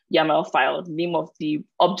this YAML file, the name of the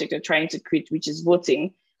object you're trying to create, which is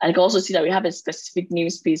voting. And you can also see that we have a specific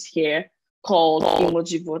namespace here called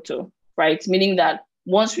emoji Voto, right? Meaning that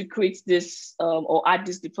once we create this or add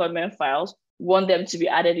these deployment files, we want them to be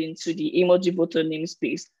added into the emoji Voto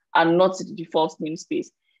namespace and not to the default namespace.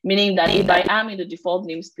 Meaning that if I am in the default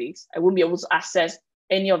namespace, I won't be able to access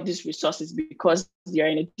any of these resources because they are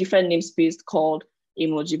in a different namespace called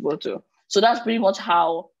emoji Voto. So that's pretty much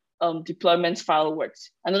how deployment file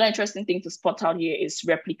works. Another interesting thing to spot out here is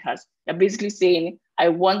replicas. They're basically saying, I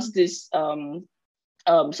want this something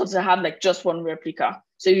to have like just one replica.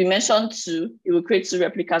 So if you mention 2, it will create 2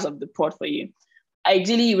 replicas of the pod for you.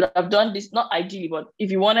 Ideally, you would have done this, not ideally, but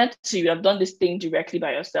if you wanted to, you would have done this thing directly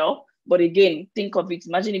by yourself. But again, think of it,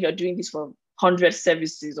 imagine if you're doing this for 100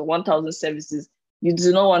 services or 1,000 services, you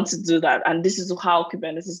do not want to do that. And this is how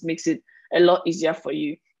Kubernetes makes it a lot easier for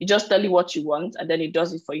you. You just tell it what you want, and then it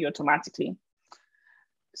does it for you automatically.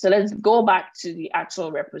 So let's go back to the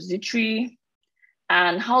actual repository.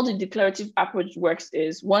 And how the declarative approach works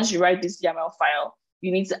is once you write this YAML file,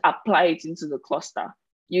 you need to apply it into the cluster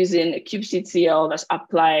using a kubectl that's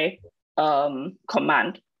apply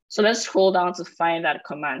command. So let's scroll down to find that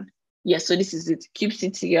command. Yes, so this is it,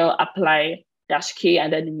 kubectl apply -k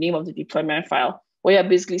and then the name of the deployment file. What you're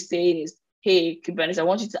basically saying is, hey, Kubernetes, I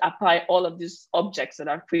want you to apply all of these objects that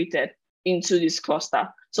I've created into this cluster.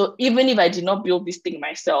 So even if I did not build this thing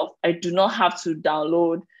myself, I do not have to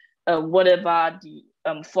download whatever the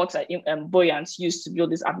folks at Buoyant used to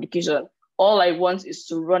build this application. All I want is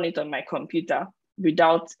to run it on my computer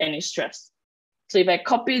without any stress. So if I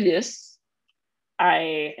copy this,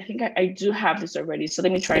 I think I do have this already. So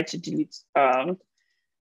let me try to delete I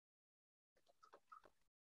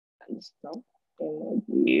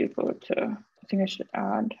think I should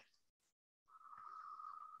add.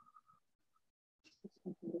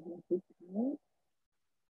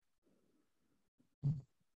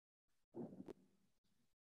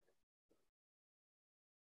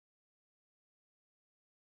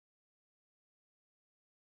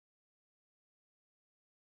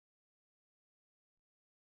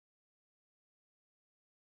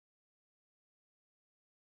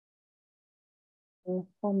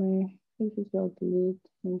 For me, this is your delete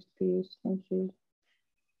namespace. Okay,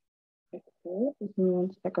 give me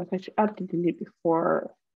 1 second. I should add the delete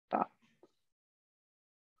before that.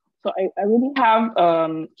 So I already have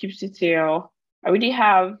kubectl. I already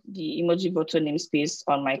have the emoji voter namespace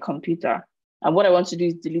on my computer. And what I want to do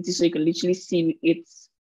is delete it so you can literally see it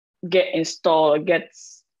get installed,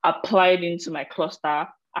 gets applied into my cluster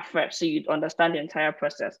afresh so you'd understand the entire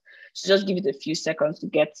process. So just give it a few seconds to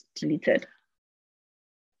get deleted.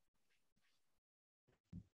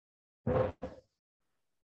 I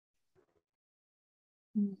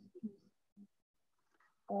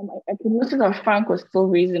can notice that Frank was still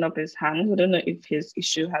raising up his hand. I don't know if his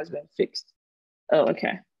issue has been fixed. Oh,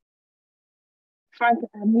 okay. Frank,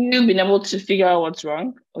 have you been able to figure out what's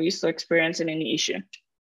wrong? Or are you still experiencing any issue?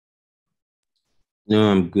 No,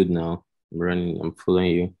 I'm good now. I'm running. I'm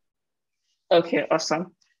following you. Okay,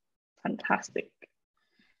 awesome. Fantastic.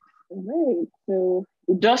 All right. So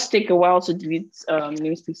it does take a while to delete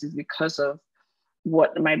namespaces because of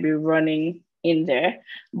what might be running in there.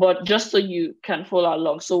 But just so you can follow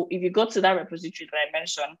along. So if you go to that repository that I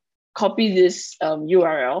mentioned, copy this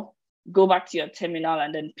URL, go back to your terminal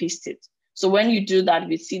and then paste it. So when you do that,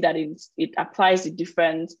 we see that it applies the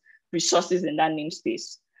different resources in that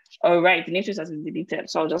namespace. All right, the namespace has been deleted.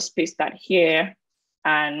 So I'll just paste that here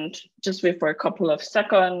and just wait for a couple of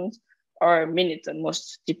seconds or minutes at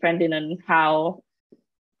most, depending on how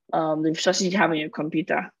the resources you have on your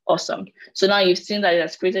computer. Awesome. So now you've seen that it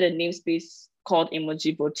has created a namespace called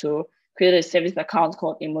emoji boto, created a service account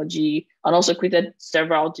called emoji, and also created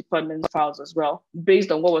several deployment files as well,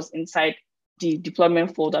 based on what was inside the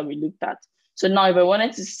deployment folder we looked at. So now if I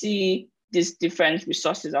wanted to see these different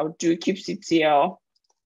resources, I would do kubectl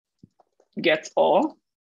get all.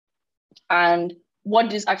 And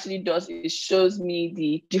what this actually does is shows me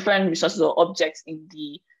the different resources or objects in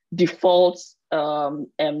the default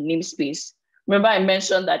namespace. Remember I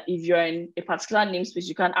mentioned that if you're in a particular namespace,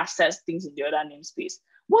 you can't access things in the other namespace.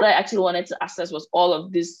 What I actually wanted to access was all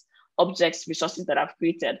of these objects, resources that I've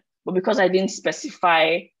created. But because I didn't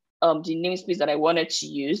specify the namespace that I wanted to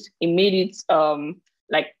use, it made it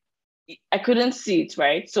like I couldn't see it,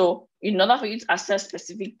 right? So in order for you to access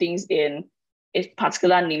specific things in a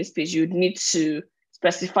particular namespace, you'd need to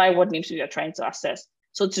specify what namespace you're trying to access.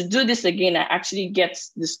 So to do this again, I actually get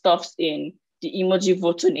the stuffs in the emoji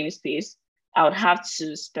voto namespace. I would have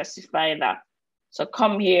to specify that. So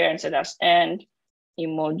come here and say that's end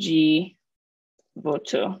emoji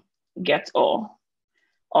voto get all.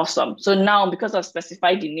 Awesome. So now because I've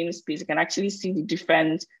specified the namespace, I can actually see the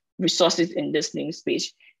different resources in this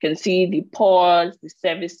namespace. You can see the pods, the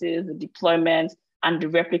services, the deployments, and the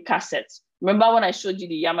replica sets. Remember when I showed you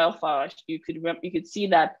the YAML file, you could see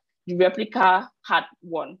that the replica had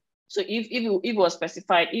one. So if it was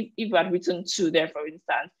specified, if you had written 2 there, for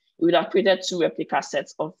instance, we would have created 2 replica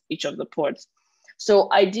sets of each of the pods.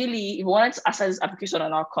 So ideally, if we wanted to access this application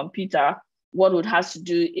on our computer, what we'd have to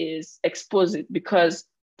do is expose it because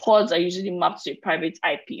pods are usually mapped to a private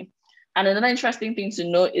IP. And another interesting thing to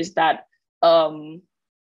know is that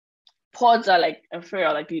pods are like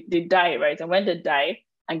ephemeral, like they die, right? And when they die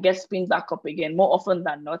and get spin back up again, more often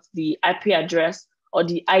than not, the IP address or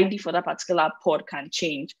the ID for that particular pod can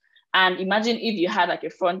change. And imagine if you had like a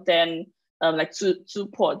front end, like two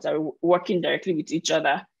pods that are working directly with each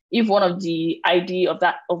other. If one of the ID of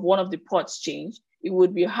one of the pods changed, it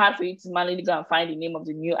would be hard for you to manually go and find the name of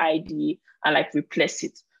the new ID and like replace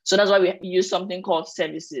it. So that's why we use something called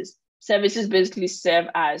services. Services basically serve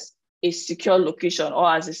as a secure location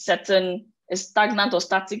or as a stagnant or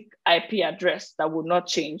static IP address that would not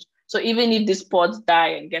change. So even if these pods die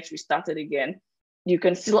and get restarted again, you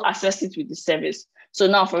can still access it with the service. So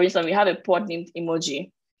now, for instance, we have a pod named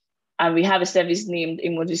emoji and we have a service named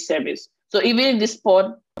emoji service. So even if this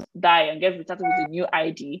pod die and get restarted with a new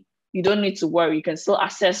ID, you don't need to worry. You can still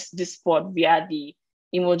access this pod via the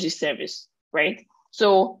emoji service, right?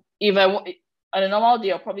 So if on a normal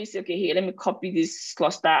day, I'll probably say, okay, here, let me copy this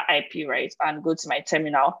cluster IP, right? And go to my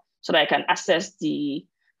terminal so that I can access the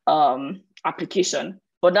application.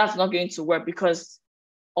 But that's not going to work because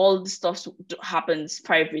all the stuff happens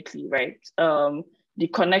privately, right? The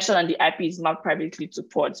connection and the IP is mapped privately to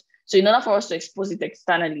pods. So in order for us to expose it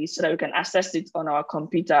externally so that we can access it on our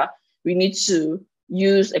computer, we need to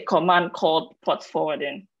use a command called port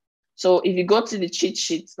forwarding. So if you go to the cheat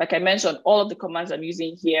sheet, like I mentioned, all of the commands I'm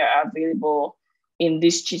using here are available in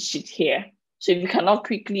this cheat sheet here. So if you cannot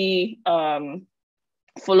quickly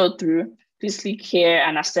follow through, please click here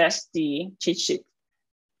and access the cheat sheet.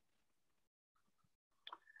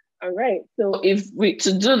 All right, so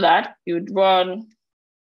to do that, you would run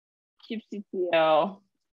kubectl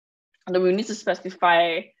And then we need to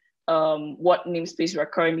specify what namespace we're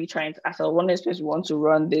currently trying to access, what namespace we want to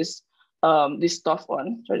run this this stuff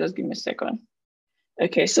on. So just give me a second.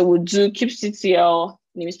 Okay, so we'll do kubectl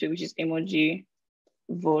namespace, which is emoji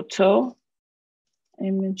voto.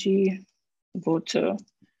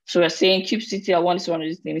 So we're saying kubectl one is one of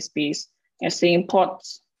this namespace. You're saying port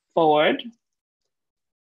forward.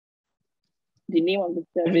 The name of the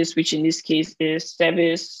service, which in this case is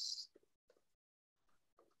service/web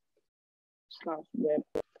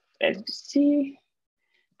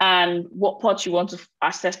and what port you want to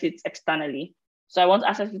access it externally. So I want to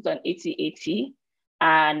access it on 8080.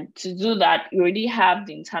 And to do that, you already have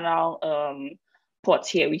the internal port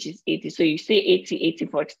here, which is 80. So you say 8080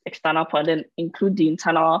 for external port, then include the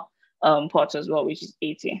internal port as well, which is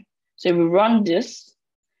 80. So if we run this,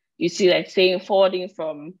 you see like saying forwarding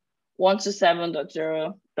from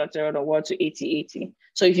 127.0.0.1 to 8080.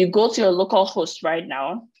 So if you go to your local host right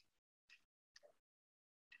now,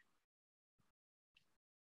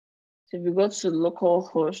 so if you go to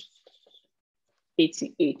localhost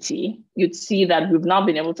 8080, you'd see that we've now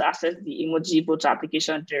been able to access the emoji voter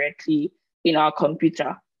application directly in our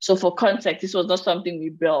computer. So for context, this was not something we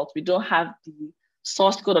built. We don't have the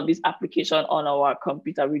source code of this application on our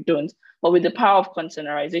computer, we don't. But with the power of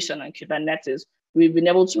containerization and Kubernetes, we've been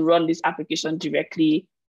able to run this application directly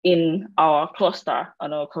in our cluster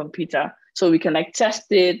on our computer. So we can like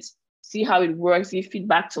test it, see how it works, give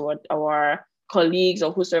feedback to our colleagues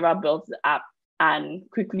or whosoever built the app, and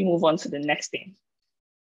quickly move on to the next thing.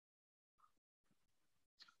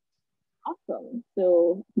 Awesome.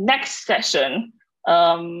 So next session,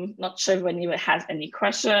 not sure if anyone has any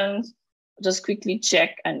questions. Just quickly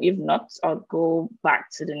check, and if not, I'll go back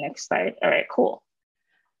to the next slide. All right, cool.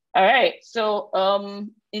 All right, so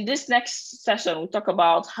in this next session, we'll talk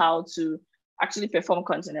about how to actually perform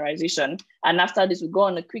containerization. And after this, we'll go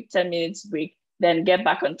on a quick 10 minutes break, then get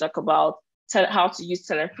back and talk about how to use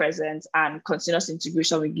Telepresence and continuous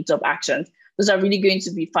integration with GitHub Actions. Those are really going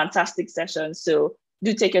to be fantastic sessions. So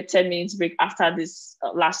do take a 10 minutes break after this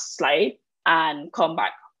last slide and come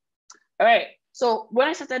back. All right, so when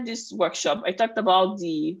I started this workshop, I talked about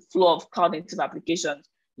the flow of cloud native applications.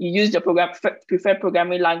 You use your preferred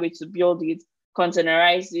programming language to build it,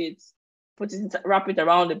 containerize it, wrap it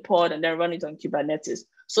around the pod, and then run it on Kubernetes.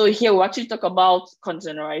 So here we'll actually talk about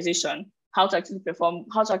containerization, how to actually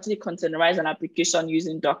containerize an application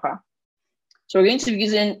using Docker. So we're going to be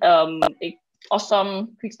using an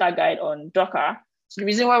awesome quick start guide on Docker. So the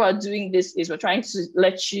reason why we're doing this is we're trying to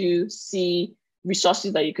let you see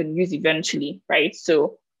resources that you can use eventually, right?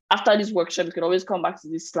 So after this workshop, you can always come back to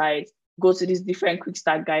these slides, go to these different quick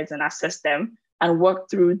start guides and access them and work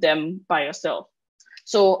through them by yourself.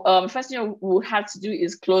 So first thing we'll have to do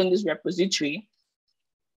is clone this repository,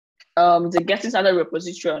 the getting started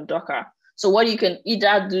repository on Docker. So what you can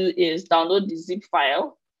either do is download the zip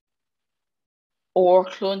file or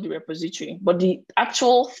clone the repository. But the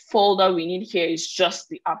actual folder we need here is just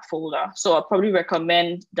the app folder. So I'd probably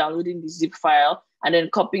recommend downloading the zip file and then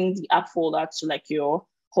copying the app folder to like your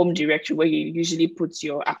home directory where you usually put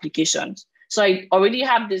your applications. So I already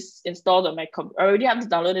have this installed on my I already have this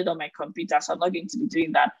downloaded on my computer, so I'm not going to be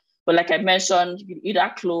doing that. But like I mentioned, you can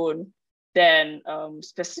either clone, then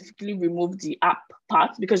specifically remove the app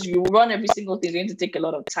part, because you run every single thing, it's going to take a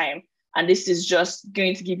lot of time. And this is just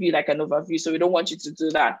going to give you like an overview. So we don't want you to do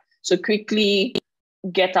that. So quickly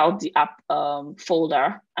get out the app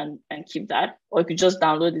folder and keep that. Or you could just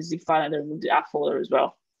download the zip file and then remove the app folder as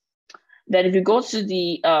well. Then if you go to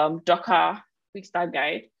the Docker quick start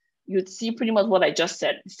guide, you'd see pretty much what I just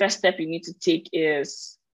said. The first step you need to take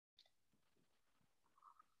is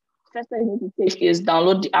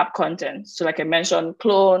download the app content. So like I mentioned,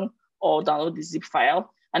 clone or download the zip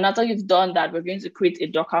file. And after you've done that, we're going to create a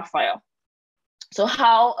Docker file. So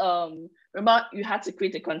how, remember you had to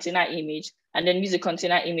create a container image and then use a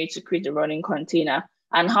container image to create a running container.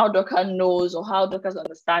 And how Docker knows, or how Docker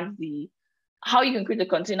understands how you can create a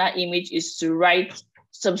container image is to write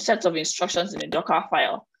some sets of instructions in a Docker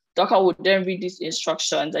file. Docker would then read these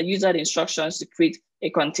instructions and use that instructions to create a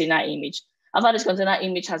container image. After this container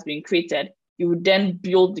image has been created, you would then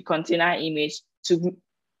build the container image to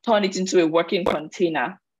turn it into a working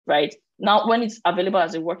container, right? Now, when it's available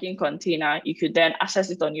as a working container, you could then access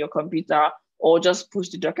it on your computer or just push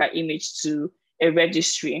the Docker image to a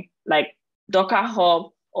registry like Docker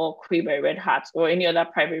Hub or Quay by Red Hat or any other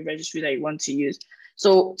private registry that you want to use.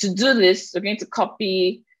 So to do this, we're going to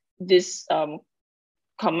copy this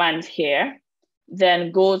command here,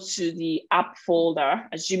 then go to the app folder,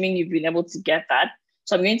 assuming you've been able to get that.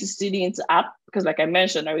 So I'm going to cd into app because like I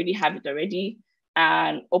mentioned, I already have it already,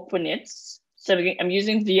 and open it. So I'm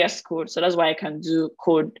using VS Code. So that's why I can do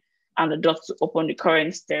code and the dot to open the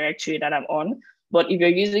current directory that I'm on. But if you're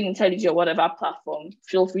using IntelliJ or whatever platform,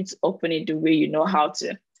 feel free to open it the way you know how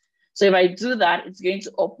to. So if I do that, it's going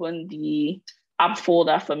to open the app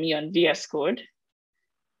folder for me on VS Code.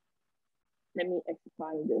 Let me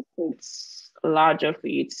expand this so it's larger for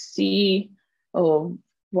you to see. Oh,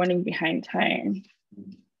 running behind time.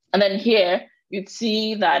 And then here, you'd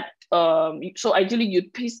see that, so ideally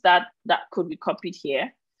you'd paste that code we copied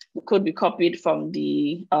here. The code we copied from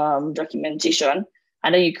the documentation,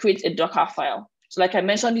 and then you create a Docker file. So like I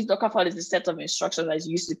mentioned, this Docker file is a set of instructions that is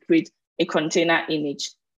used to create a container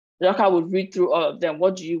image. Docker would read through all of them.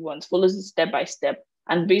 What do you want? Follows it step by step.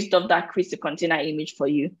 And based off that, creates a container image for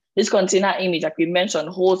you. This container image, like we mentioned,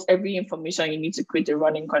 holds every information you need to create a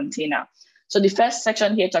running container. So the first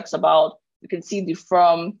section here talks about, you can see the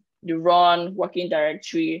from, the run, working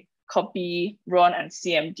directory, copy, run, and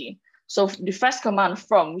CMD. So the first command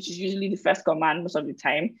from, which is usually the first command most of the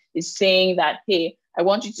time, is saying that, hey, I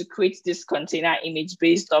want you to create this container image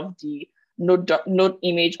based off the node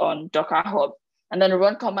image on Docker Hub. And then the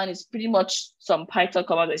run command is pretty much some Python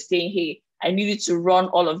command that's saying, hey, I need you to run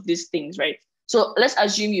all of these things, right? So let's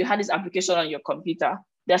assume you had this application on your computer.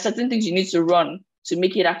 There are certain things you need to run to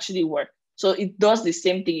make it actually work. So it does the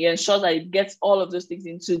same thing. It ensures that it gets all of those things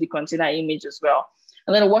into the container image as well.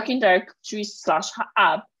 And then a working directory /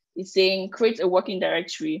 app is saying create a working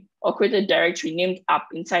directory or create a directory named app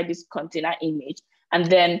inside this container image, and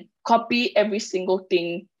then copy every single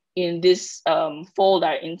thing in this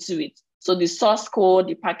folder into it. So the source code,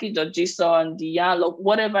 the package.json, the YAML,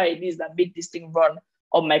 whatever it is that make this thing run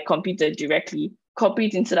on my computer directly, copy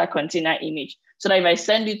it into that container image. So that if I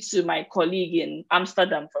send it to my colleague in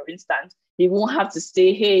Amsterdam, for instance, they won't have to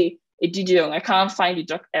say, hey, Edidiong, I can't find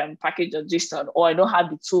the package.json, or I don't have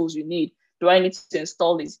the tools you need. Do I need to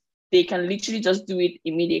install this? They can literally just do it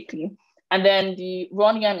immediately. And then the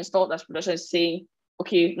run yarn install dash production is saying,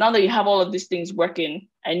 okay, now that you have all of these things working,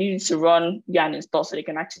 I need you to run yarn install so they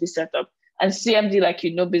can actually set up. And CMD, like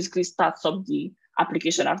you know, basically starts up the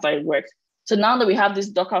application after it works. So now that we have this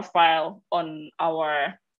Docker file on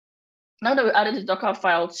our, now that we added the Docker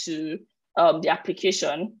file to the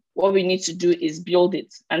application, what we need to do is build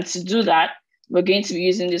it. And to do that, we're going to be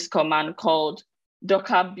using this command called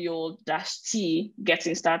docker build-t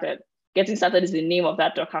getting started. Getting started is the name of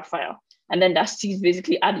that Docker file. And then -t is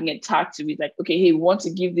basically adding a tag to it, like, okay, hey, we want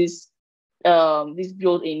to give this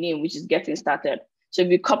build a name, which is getting started. So if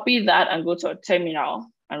you copy that and go to a terminal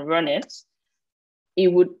and run it, it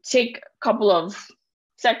would take a couple of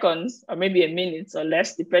seconds or maybe a minute or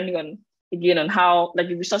less, depending on, again, on how, like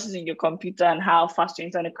the resources in your computer and how fast your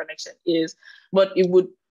internet connection is, but it would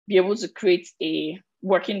be able to create a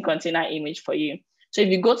working container image for you. So if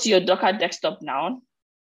you go to your Docker desktop now,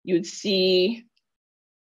 you'll be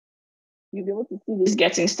able to see this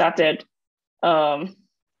getting started.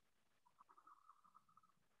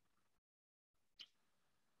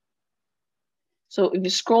 So if you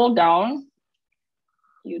scroll down,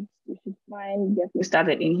 you should find getting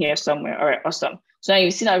started in here somewhere. All right, awesome. So now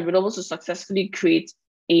you see that we've been able to successfully create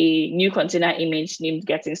a new container image named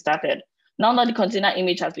getting started. Now that the container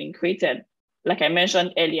image has been created, like I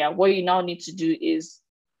mentioned earlier, what you now need to do is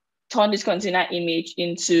turn this container image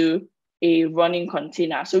into a running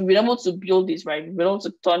container. So we've been able to build this, right? We've been able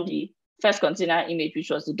to turn the first container image,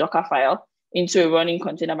 which was the Docker file, into a running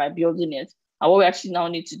container by building it. And what we actually now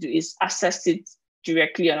need to do is access it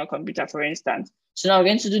directly on a computer, for instance. So now we're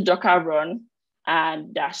going to do Docker run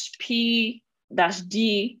and -p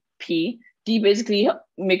 -dp. D basically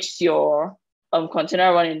makes your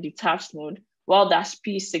container run in detached mode, while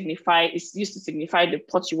 -p is used to signify the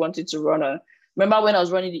port you want it to run on. Remember when I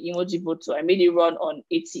was running the emoji voto, I made it run on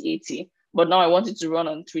 8080, but now I want it to run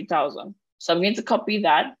on 3000. So I'm going to copy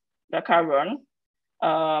that, Docker run,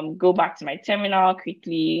 go back to my terminal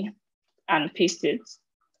quickly and paste it.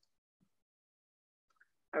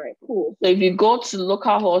 All right, cool. So if you go to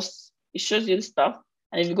localhost, it shows you the stuff.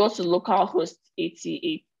 And if you go to localhost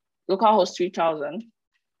 3000,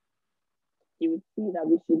 you will see that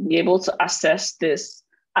we should be able to access this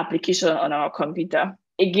application on our computer.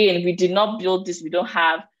 Again, we did not build this. We don't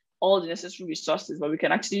have all the necessary resources, but we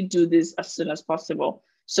can actually do this as soon as possible.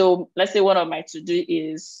 So let's say one of my to-do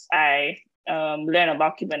is I learn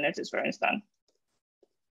about Kubernetes, for instance.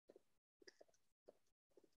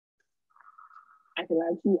 I can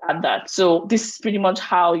actually add that. So this is pretty much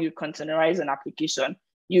how you containerize an application.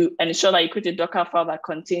 You ensure that you create a Docker file that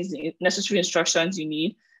contains the necessary instructions you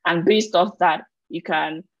need. And based off that, you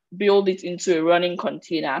can build it into a running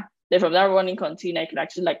container. Then from that running container, you can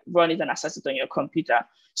actually like run it and access it on your computer.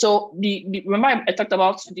 So remember I talked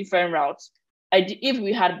about two different routes. if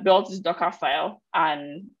we had built this Docker file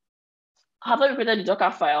and after we created the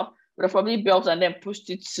Docker file, we'd have probably built and then pushed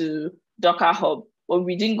it to Docker Hub. But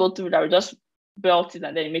we didn't go through that. We just built it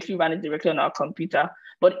and then immediately ran it directly on our computer.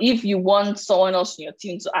 But if you want someone else in your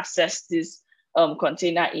team to access this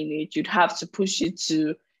container image, you'd have to push it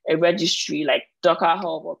to a registry like Docker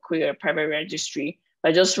Hub or create a private registry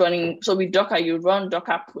by just running. So with Docker, you run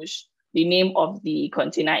Docker push, the name of the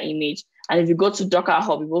container image. And if you go to Docker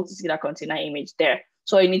Hub, you'll be able to see that container image there.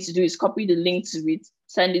 So all you need to do is copy the link to it,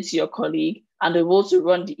 send it to your colleague, and they're able to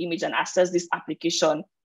run the image and access this application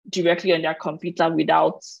directly on their computer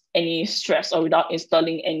without any stress or without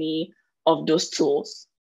installing any of those tools.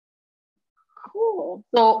 Cool.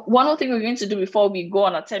 So one other thing we're going to do before we go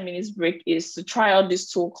on a 10 minutes break is to try out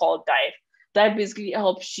this tool called Dive. Dive basically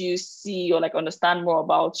helps you see or like understand more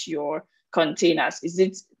about your containers. Is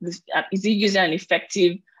it using an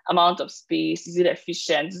effective amount of space? Is it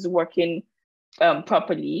efficient? Is it working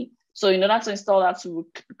properly? So in order to install that, we'll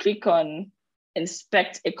click on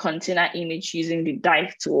inspect a container image using the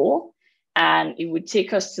Dive tool, and it would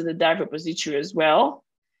take us to the Dive repository as well.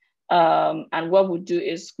 And what we'll do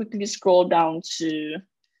is quickly scroll down to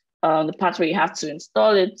the part where you have to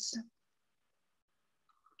install it.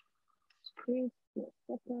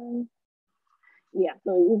 Yeah,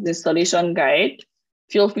 so it's the installation guide.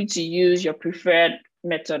 Feel free to use your preferred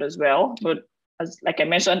method as well. But like I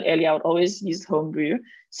mentioned earlier, I would always use Homebrew.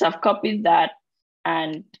 So I've copied that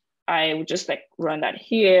and I would just like run that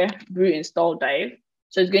here, brew install Dive.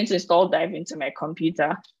 So it's going to install Dive into my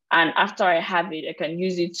computer. And after I have it, I can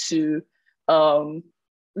use it to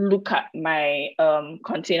look at my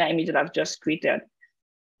container image that I've just created.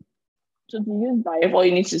 So to use Dive, all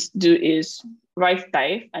you need to do is write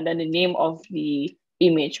Dive and then the name of the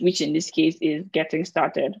image, which in this case is getting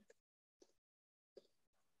started.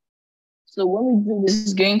 So when we do this,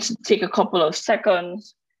 it's going to take a couple of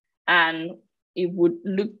seconds and it would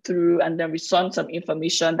look through and then return some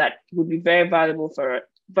information that would be very valuable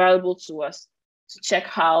to us to check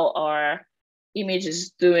how our image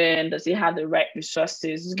is doing. Does it have the right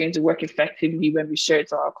resources? Is it going to work effectively when we share it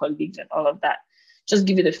to our colleagues and all of that? Just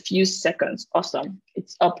give it a few seconds. Awesome,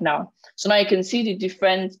 it's up now. So now you can see the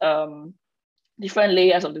different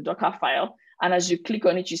layers of the Docker file. And as you click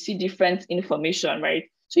on it, you see different information, right?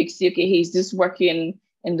 So you can see, okay, hey, is this working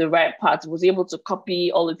in the right part? Was able to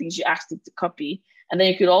copy all the things you asked it to copy. And then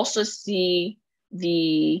you could also see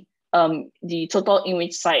the total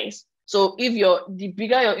image size. So if the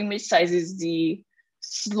bigger your image size is, the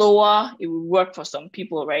slower it will work for some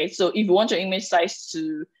people, right? So if you want your image size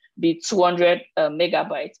to be 200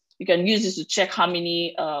 megabytes, you can use this to check how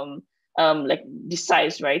many, like the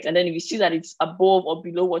size, right? And then if you see that it's above or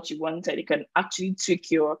below what you wanted, you can actually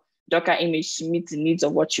tweak your Docker image to meet the needs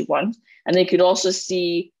of what you want. And then you could also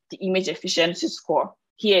see the image efficiency score.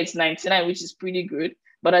 Here it's 99, which is pretty good.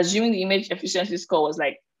 But assuming the image efficiency score was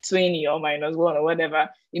like 20 or -1 or whatever,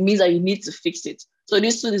 it means that you need to fix it. So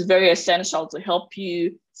this tool is very essential to help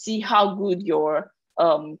you see how good your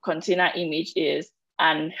container image is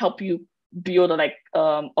and help you build or like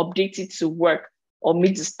update it to work or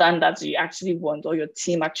meet the standards you actually want or your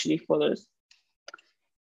team actually follows.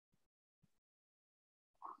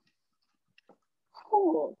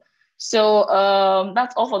 Cool. So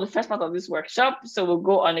that's all for the first part of this workshop. So we'll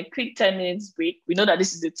go on a quick 10 minutes break. We know that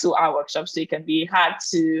this is a 2-hour workshop, so it can be hard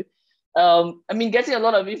to, getting a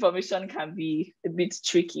lot of information can be a bit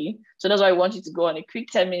tricky. So that's why I want you to go on a quick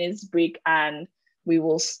 10 minutes break and we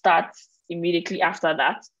will start immediately after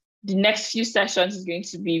that. The next few sessions is going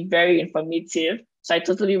to be very informative. So I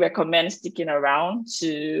totally recommend sticking around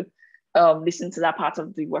to listen to that part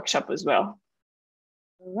of the workshop as well.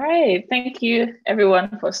 All right, thank you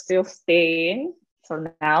everyone for still staying. So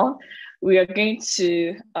now we are going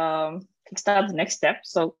to start the next step.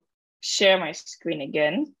 So share my screen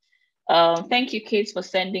again. Thank you, Kate, for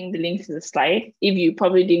sending the link to the slide. If you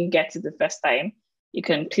probably didn't get it the first time, you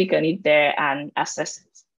can click on it there and access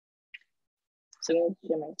it. So I'm going to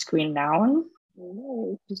share my screen now.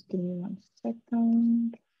 Just give me 1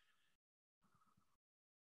 second.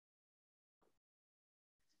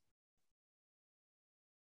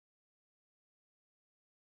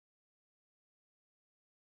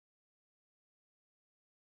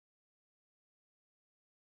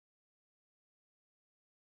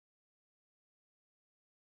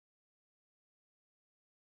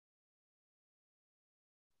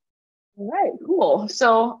 All right, cool.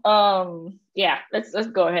 So yeah, let's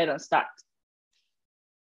go ahead and start.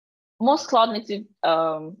 Most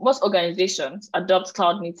organizations adopt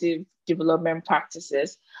cloud native development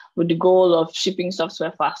practices with the goal of shipping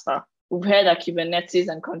software faster. We've heard that Kubernetes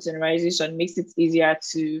and containerization makes it easier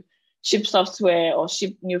to ship software or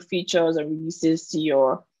ship new features and releases to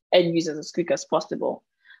your end users as quick as possible.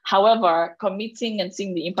 However, committing and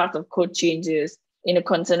seeing the impact of code changes in a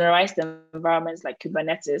containerized environments like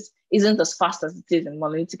Kubernetes isn't as fast as it is in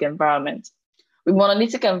monolithic environments. With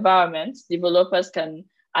monolithic environments, developers can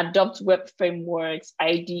adopt web frameworks,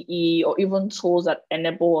 IDE, or even tools that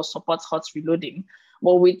enable or support hot reloading.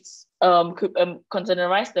 But with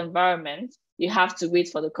containerized environment, you have to wait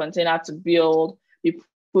for the container to build, be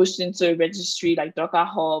pushed into a registry like Docker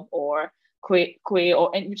Hub or Quay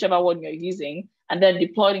or whichever one you're using, and then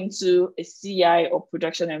deployed into a CI or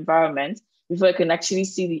production environment before you can actually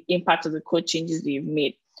see the impact of the code changes that you've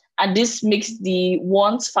made. And this makes the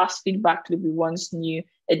once fast feedback loop we once knew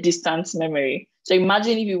a distant memory. So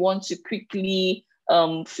imagine if you want to quickly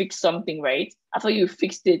fix something, right? After you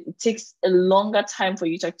fixed it, it takes a longer time for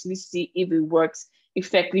you to actually see if it works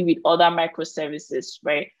effectively with other microservices,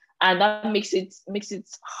 right? And that makes it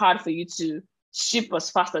hard for you to ship as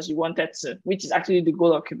fast as you wanted to, which is actually the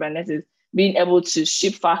goal of Kubernetes, being able to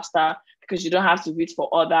ship faster because you don't have to wait for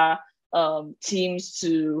other teams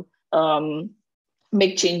to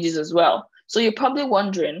make changes as well. So you're probably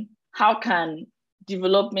wondering, how can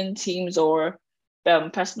development teams or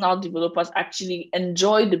personal developers actually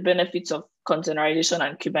enjoy the benefits of containerization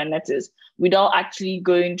and Kubernetes without actually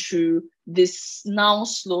going through this now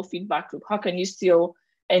slow feedback loop? How can you still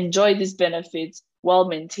enjoy these benefits while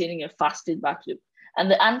maintaining a fast feedback loop? And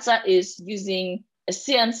the answer is using a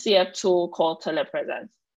CNCF tool called Telepresence.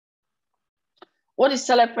 What is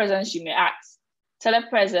Telepresence, you may ask?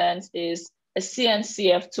 Telepresence is a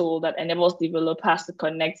CNCF tool that enables developers to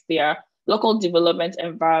connect their local development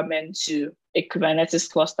environment to a Kubernetes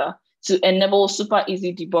cluster to enable super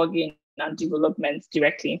easy debugging and development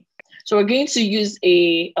directly. So we're going to use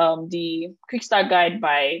the quick start guide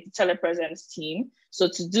by the Telepresence team. So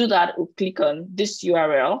to do that, we'll click on this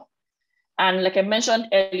URL. And like I mentioned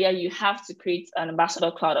earlier, you have to create an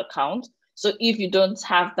Ambassador Cloud account. So if you don't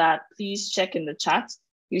have that, please check in the chat.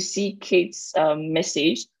 You see Kate's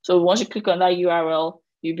message. So once you click on that URL,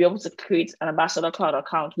 you'll be able to create an Ambassador Cloud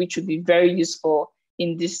account, which would be very useful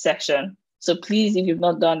in this section. So please, if you've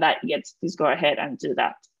not done that yet, please go ahead and do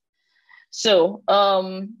that. So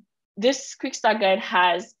this quick start guide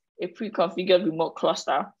has a pre-configured remote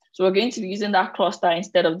cluster. So we're going to be using that cluster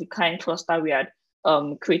instead of the Kind cluster we had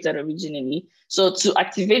created originally. So to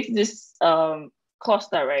activate this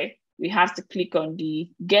cluster, right, we have to click on the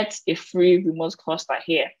get a free remote cluster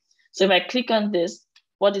here. So if I click on this,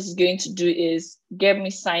 what this is going to do is get me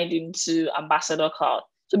signed into Ambassador Cloud.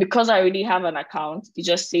 So because I already have an account, it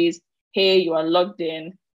just says, hey, you are logged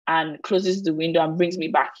in, and closes the window and brings me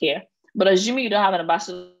back here. But assuming you don't have an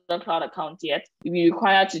Ambassador Cloud account yet, you'll be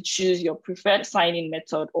required to choose your preferred sign-in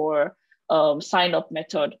method or sign-up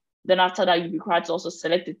method. Then after that, you'll be required to also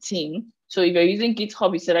select the team. So if you're using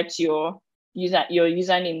GitHub, you select your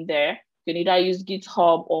username there. You can either use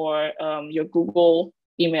GitHub or your Google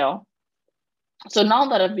email. So now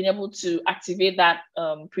that I've been able to activate that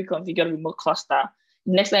pre-configured remote cluster,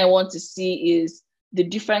 the next thing I want to see is the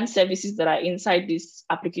different services that are inside this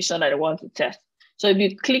application that I want to test. So if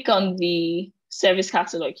you click on the service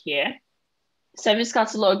catalog here, service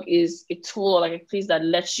catalog is a tool or like a place that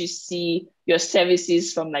lets you see your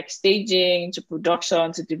services from like staging to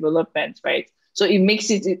production to development, right? So it makes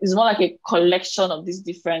it's more like a collection of these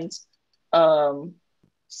different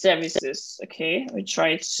services. Okay, we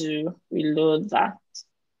try to reload that.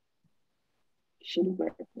 Should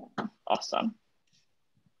work now. Awesome.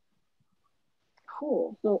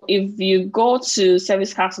 Cool. So if you go to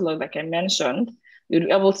service catalog, like I mentioned, you'll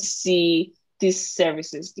be able to see these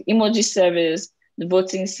services: the emoji service, the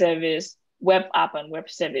voting service, web app, and web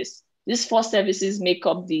service. These 4 services make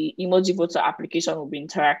up the emoji voter application we'll be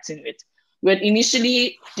interacting with. We had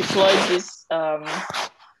initially deployed this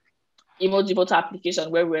emoji voter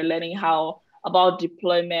application where we're learning about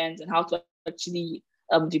deployment and how to actually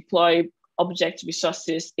deploy object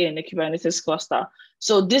resources in a Kubernetes cluster.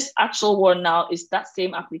 So this actual one now is that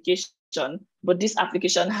same application, but this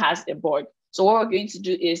application has a bug. So what we're going to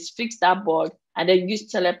do is fix that bug and then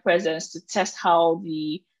use Telepresence to test how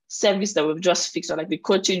the service that we've just fixed, or like the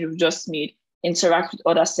code change we've just made, interact with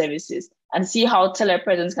other services, and see how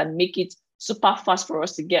Telepresence can make it super fast for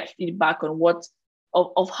us to get feedback on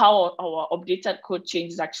how our updated code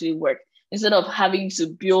changes actually work, instead of having to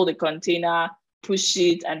build a container, push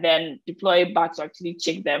it, and then deploy it back to actually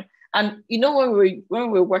check them. And you know,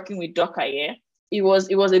 when we're working with Docker, yeah, it was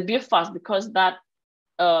a bit fast because that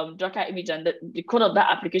Docker image and the code of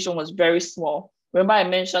that application was very small. Remember I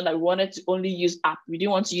mentioned that we wanted to only use app. We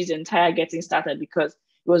didn't want to use the entire getting started because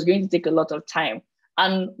it was going to take a lot of time.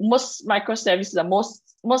 And most microservices and most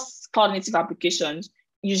most cloud native applications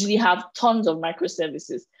usually have tons of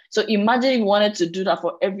microservices. So imagine if you wanted to do that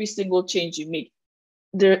for every single change you make.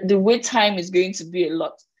 The wait time is going to be a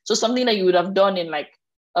lot. So something that you would have done in like,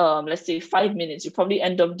 let's say 5 minutes, you probably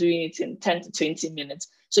end up doing it in 10 to 20 minutes.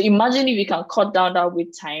 So imagine if you can cut down that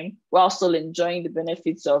wait time while still enjoying the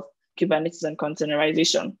benefits of Kubernetes and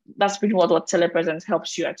containerization. That's pretty much what Telepresence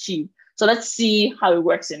helps you achieve. So let's see how it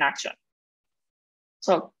works in action.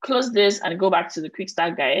 So I'll close this and go back to the quick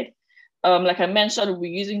start guide. Like I mentioned,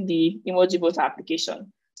 we're using the emoji voter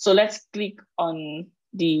application. So let's click on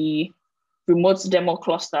the remote demo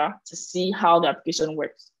cluster to see how the application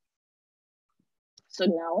works. So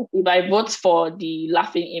now, if I vote for the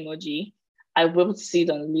laughing emoji, I will see it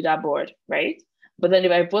on the leaderboard, right? But then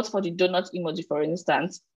if I vote for the donut emoji, for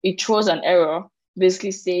instance, it throws an error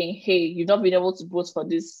basically saying, hey, you've not been able to vote for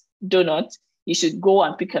this donut. You should go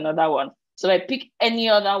and pick another one. So if I pick any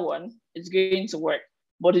other one, it's going to work.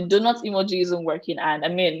 But the donut emoji isn't working. And I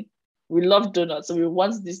mean, we love donuts, so we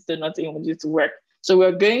want this donut emoji to work. So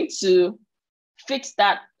we're going to fix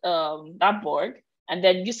that, that bug and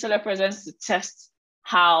then use Telepresence to test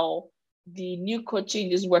how the new code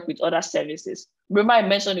changes work with other services. Remember I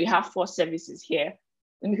mentioned we have 4 services here.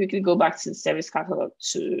 Let me quickly go back to the service catalog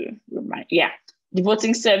to remind, the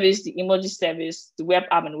voting service, the emoji service, the web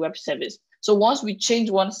app and web service. So once we change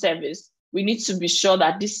one service, we need to be sure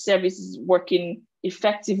that this service is working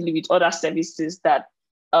effectively with other services that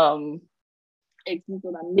exist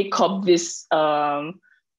and make up this,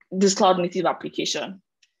 this cloud native application.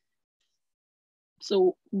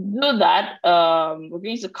 So to do that, we're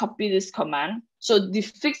going to copy this command. So the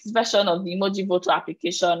fixed version of the emoji voter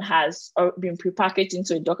application has been prepackaged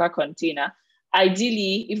into a Docker container.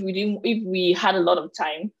 Ideally, if we had a lot of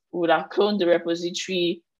time, we would have cloned the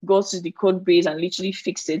repository, go to the code base and literally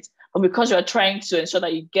fix it. But because we're trying to ensure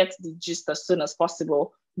that you get the gist as soon as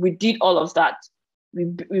possible, we did all of that.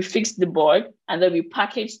 We fixed the bug and then we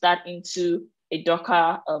packaged that into a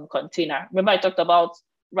Docker container. Remember I talked about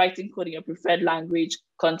writing code in your preferred language,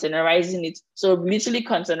 containerizing it. So we literally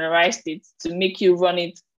containerized it to make you run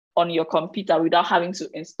it on your computer without having to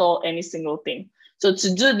install any single thing. So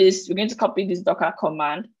to do this, we're going to copy this Docker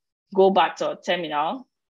command, go back to our terminal.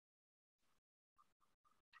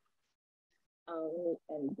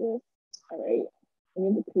 And this, all right, I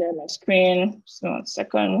need to clear my screen. Just 1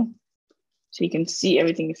 second, so you can see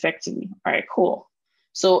everything effectively. All right, cool.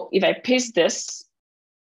 So if I paste this,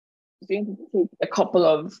 it's going to take a couple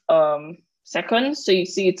of seconds. So you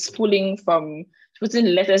see it's putting the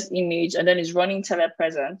latest image and then it's running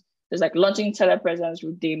Telepresence. It's like launching Telepresence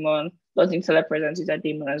with daemon, launching Telepresence with a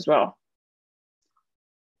daemon as well.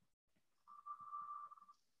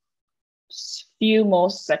 Just a few more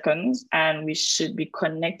seconds and we should be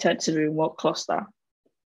connected to the remote cluster.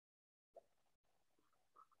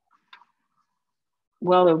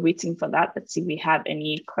 While we're waiting for that, let's see if we have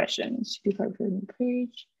any questions. If I go on the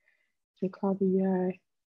page,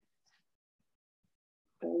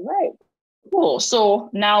 All right, cool. So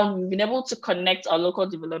now we've been able to connect our local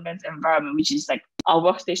development environment, which is like our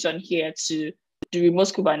workstation here, to the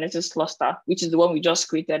remote Kubernetes cluster, which is the one we just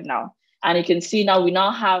created now. And you can see now we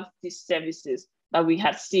now have these services that we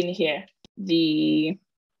had seen here, the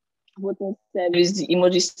voting service, the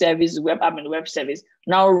emoji service, the web app and the web service,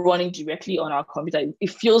 now running directly on our computer.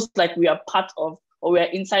 It feels like we are part of, or we're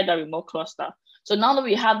inside the remote cluster. So now that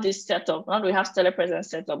we have this setup, now that we have Telepresence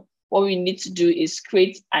setup, what we need to do is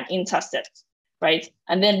create an intercept, right?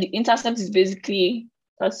 And then the intercept is basically,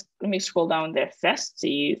 let me scroll down there first so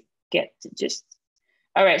you get the gist.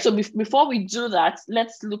 All right, so before we do that,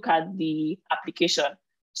 let's look at the application.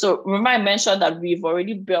 So remember I mentioned that we've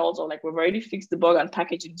already built, or like we've already fixed the bug and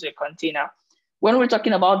packaged into a container. When we're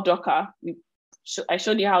talking about Docker, I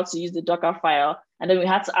showed you how to use the Docker file, and then we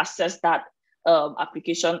had to access that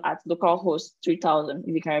application at localhost 3000,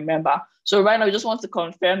 if you can remember. So right now we just want to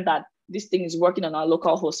confirm that this thing is working on our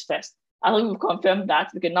localhost first. After we've confirmed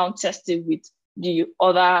that, we can now test it with the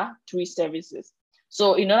other 3 services.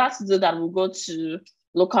 So in order to do that, we'll go to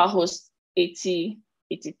localhost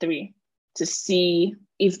 8083 to see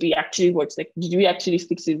if it actually works. Like, did we actually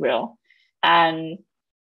fix it well? And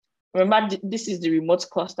remember, this is the remote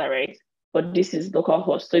cluster, right? But this is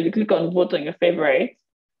localhost. So if you click on vote on your favorite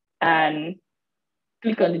and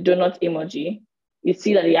click on the donut emoji, you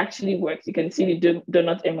see that it actually works. You can see the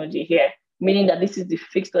donut emoji here, meaning that this is the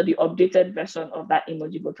fixed or the updated version of that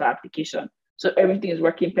emoji voter application. So everything is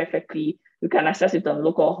working perfectly. We can access it on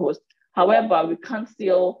localhost. However, we can't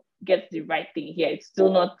still get the right thing here. It's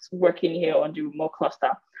still not working here on the remote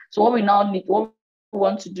cluster. So what we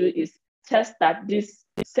want to do is test that this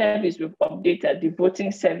service we've updated, the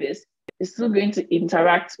voting service, is still going to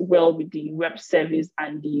interact well with the web service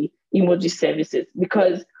and the emoji services,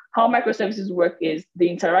 because how microservices work is they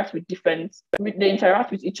interact with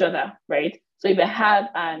each other, right? So if I have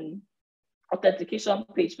an authentication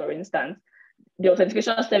page, for instance, the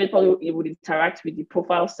authentication service probably would interact with the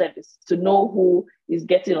profile service to know who is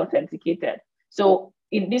getting authenticated. So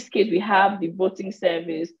in this case, we have the voting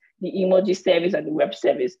service, the emoji service, and the web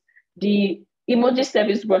service. The emoji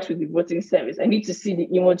service works with the voting service. I need to see the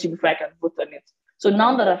emoji before I can vote on it. So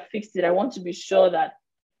now that I've fixed it, I want to be sure that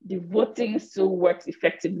the voting still works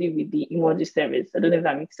effectively with the emoji service. I don't know if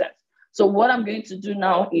that makes sense. So what I'm going to do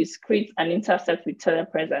now is create an intercept with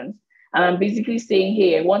Telepresence. And I'm basically saying,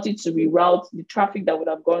 hey, I want it to reroute the traffic that would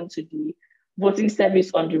have gone to the voting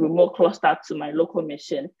service on the remote cluster to my local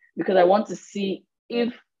machine, because I want to see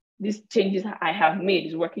if these changes I have made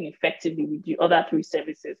is working effectively with the other 3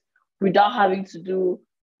 services without having to do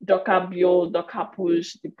Docker build, Docker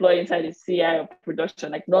push, deploy inside the CI or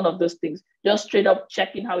production, like none of those things, just straight up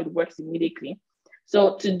checking how it works immediately.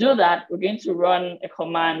 So to do that, we're going to run a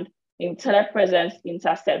command in Telepresence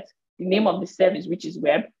intercept, the name of the service, which is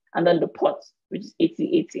web, and then the port, which is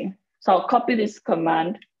 8080. So I'll copy this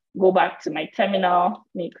command, go back to my terminal.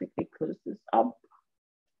 Let me quickly close this up.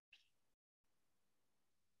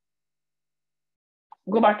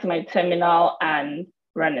 Go back to my terminal and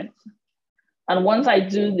run it. And once I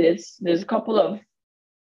do this, there's a couple of,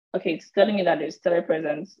 okay, it's telling me that there's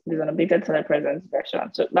Telepresence, there's an updated Telepresence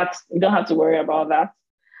version. So that's, you don't have to worry about that.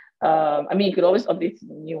 I mean, you could always update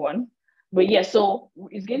the new one. But yeah, so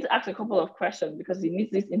it's going to ask a couple of questions because it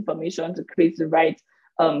needs this information to create the right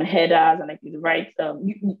headers and like the right,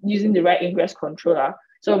 using the right ingress controller.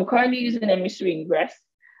 So I'm currently using a mystery ingress,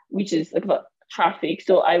 which is like about traffic.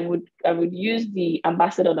 So I would use the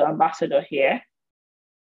ambassador here.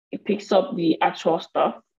 It picks up the actual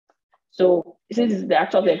stuff. So since it's the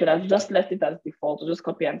actual thing, I could have just left it as default, so just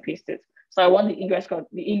copy and paste it. So I want the ingress code.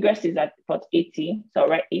 The ingress is at port 80. So I'll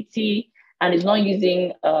write 80, and it's not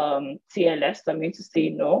using TLS. So I'm going to say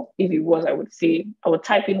no. If it was, I would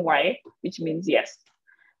type in Y, which means yes.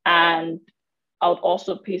 And I would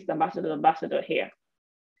also paste ambassador here.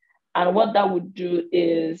 And what that would do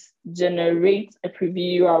is generate a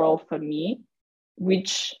preview URL for me,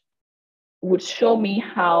 which would show me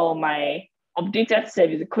how my updated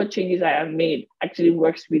service, the code changes I have made, actually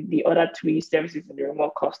works with the other 3 services in the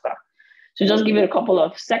remote cluster. So just give it a couple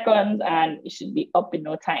of seconds and it should be up in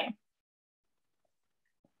no time.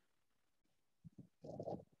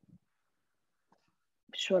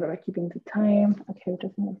 Sure that we're keeping the time. Okay,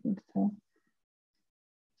 just making the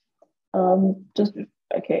time.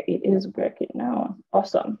 Okay, it is working now.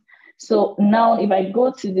 Awesome. So now if I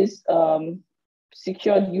go to this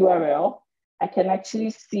secured URL, I can actually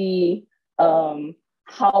see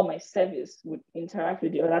how my service would interact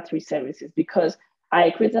with the other 3 services, because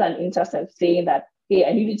I created an intercept saying that, hey,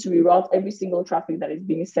 I needed to reroute every single traffic that is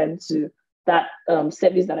being sent to that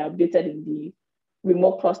service that I updated in the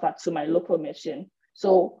remote cluster to my local machine.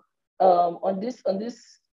 So on this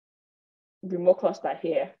remote cluster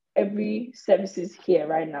here, every services here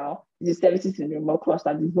right now, the services in the remote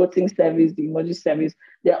cluster, the voting service, the emoji service,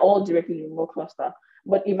 they're all directly in the remote cluster.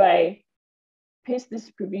 But if I paste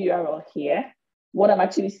this preview URL here, what I'm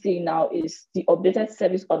actually seeing now is the updated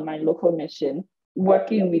service on my local machine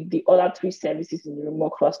working with the other 3 services in the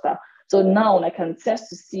remote cluster. So now I can test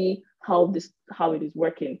to see how it is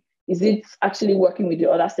working. Is it actually working with the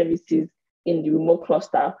other services in the remote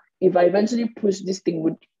cluster? If I eventually push this thing,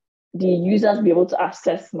 would the users be able to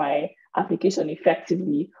access my application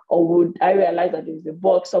effectively, or would I realize that there's a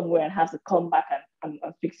bug somewhere and have to come back and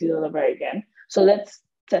fix it all over again? So let's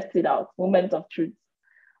test it out. Moment of truth.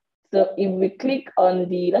 So if we click on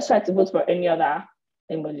let's try to vote for any other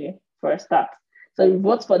emoji for a start. So if we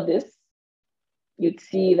vote for this, you'd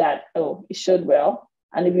see that, oh, it showed well.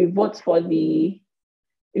 And if we vote for the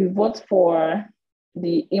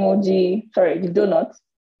emoji, sorry, the donut,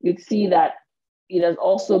 you'd see that it has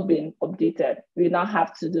also been updated. We now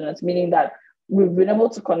have 2 donuts, meaning that we've been able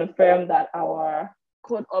to confirm that our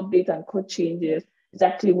code update and code changes is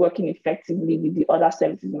actually working effectively with the other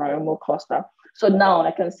services in our remote cluster. So now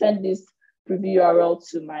I can send this preview URL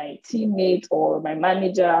to my teammate or my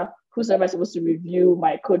manager, whoever is supposed to review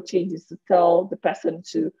my code changes, to tell the person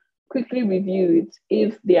to quickly review it.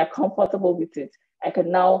 If they are comfortable with it, I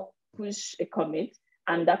can now push a commit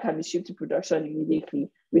and that can be shipped to production immediately.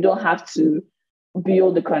 We don't have to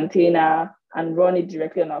build the container and run it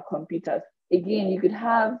directly on our computers. Again, you could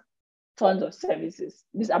have tons of services.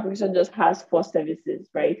 This application just has 4 services,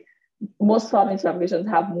 right? Most farming applications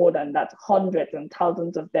have more than that, hundreds and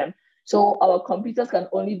thousands of them. So our computers can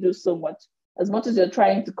only do so much. As much as you're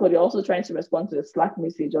trying to code, you're also trying to respond to a Slack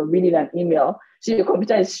message or reading an email. So your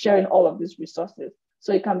computer is sharing all of these resources.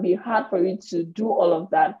 So it can be hard for you to do all of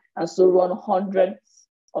that and so run hundreds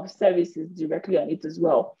of services directly on it as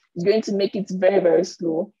well. It's going to make it very, very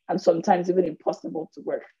slow and sometimes even impossible to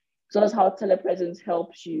work. So that's how Telepresence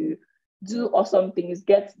helps you do awesome things,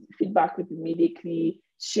 get feedback with immediately,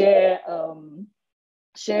 share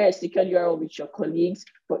a secured URL with your colleagues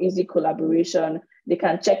for easy collaboration. They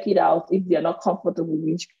can check it out. If they're not comfortable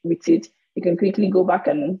with it, you can quickly go back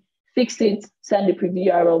and fix it, send the preview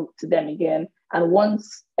URL to them again. And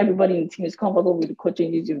once everybody in the team is comfortable with the code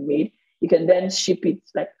changes you've made, you can then ship it,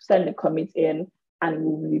 like send the commit in, and it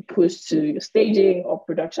will be pushed to your staging or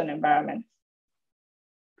production environment.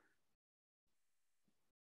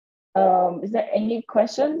 Is there any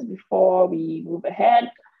questions before we move ahead?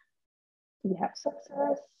 We have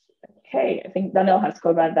success. Okay, I think Daniel has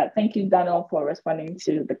covered that. Thank you, Daniel, for responding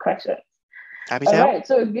to the questions. Happy to help.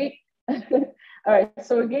 All right,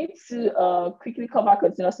 so we're going to quickly cover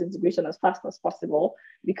continuous integration as fast as possible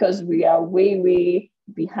because we are way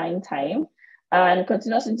behind time. And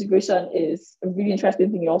continuous integration is a really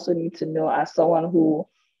interesting thing you also need to know as someone who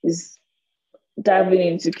is diving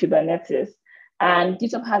into Kubernetes. And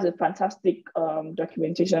GitHub has a fantastic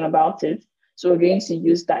documentation about it. So we're going to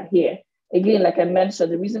use that here. Again, like I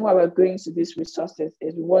mentioned, the reason why we're going to these resources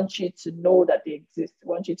is we want you to know that they exist. We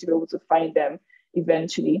want you to be able to find them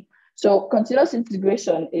eventually. So continuous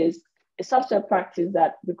integration is a software practice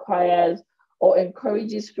that requires or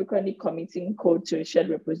encourages frequently committing code to a shared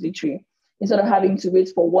repository. Instead of having to wait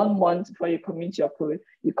for 1 month before you commit your code,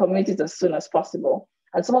 you commit it as soon as possible.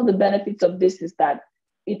 And some of the benefits of this is that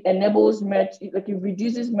it enables merge, like it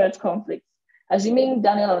reduces merge conflicts. Assuming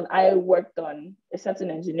Daniel and I worked on a certain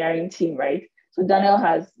engineering team, right? So Daniel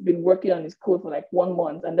has been working on his code for like 1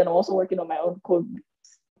 month, and then I'm also working on my own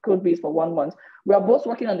code base for 1 month. We are both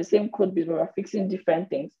working on the same code base, but we're fixing different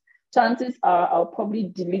things. Chances are I'll probably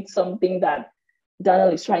delete something that Daniel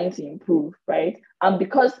is trying to improve, right? And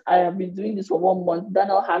because I have been doing this for 1 month,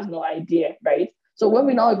 Daniel has no idea, right? So when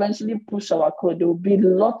we now eventually push our code, there will be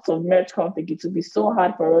lots of merge conflict. It will be so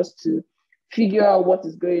hard for us to figure out what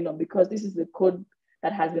is going on because this is the code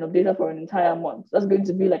that has been updated for an entire month. That's going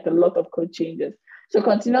to be like a lot of code changes. So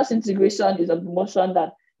continuous integration is a motion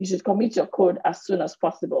that you should commit your code as soon as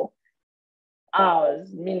possible.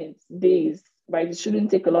 Hours, minutes, days, right? It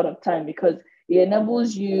shouldn't take a lot of time because it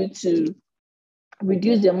enables you to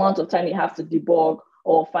reduce the amount of time you have to debug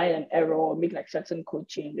or find an error or make like certain code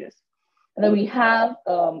changes. And then we have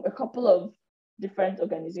a couple of different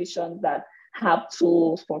organizations that have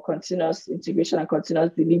tools for continuous integration and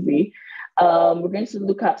continuous delivery. We're going to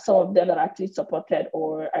look at some of them that are actually supported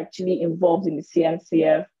or actually involved in the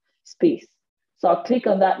CNCF space. So I'll click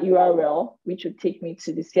on that URL, which would take me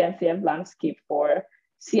to the CNCF landscape for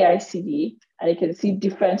CI/CD, and you can see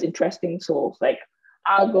different interesting tools like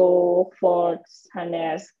Argo, Forks,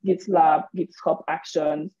 Harness, GitLab, GitHub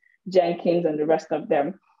Actions, Jenkins, and the rest of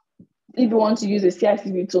them. If you want to use a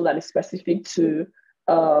CI/CD tool that is specific to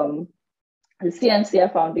the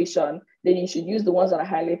CNCF Foundation, then you should use the ones that are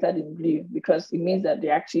highlighted in blue because it means that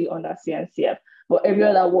they're actually under CNCF. But every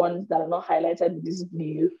other ones that are not highlighted with this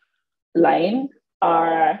blue line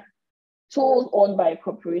are tools owned by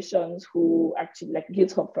corporations who actually, like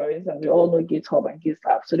GitHub, for instance, we all know GitHub and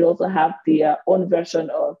GitLab. So they also have their own version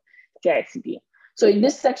of CI/CD. So in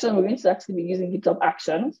this section, we're going to actually be using GitHub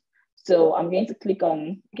Actions. So I'm going to click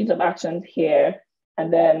on GitHub Actions here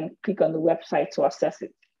and then click on the website to access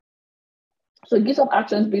it. So GitHub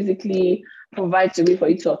Actions basically provides a way for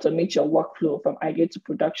you to automate your workflow from idea to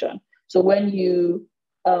production. So when you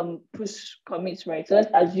push commits, right? So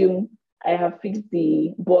let's assume I have fixed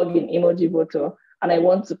the bug in Emoji Voter and I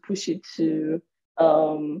want to push it to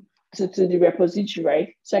the repository,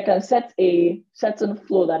 right? So I can set a certain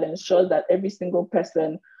flow that ensures that every single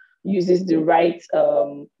person uses the right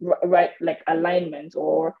like alignment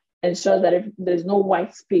or ensures that if there's no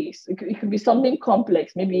white space. It could be something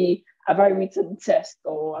complex. Maybe have I written tests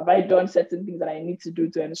or have I done certain things that I need to do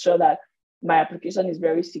to ensure that my application is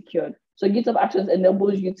very secured. So GitHub Actions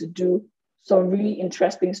enables you to do some really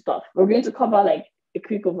interesting stuff. We're going to cover like a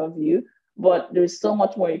quick overview, but there's so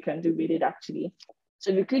much more you can do with it actually. So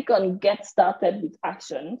if you click on Get Started with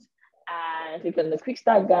Actions and click on the Quick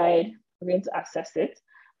Start Guide, we're going to access it.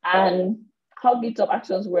 And how GitHub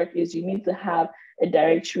Actions work is you need to have a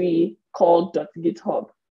directory called .github.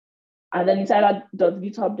 And then inside that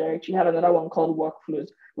 .github directory, you have another one called Workflows,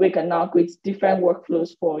 where you can now create different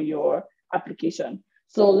workflows for your application.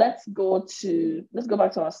 So let's go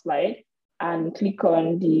back to our slide and click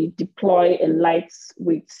on the deploy a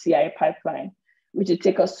lightweight CI pipeline. which will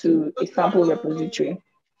take us to a sample repository.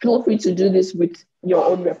 Feel free to do this with your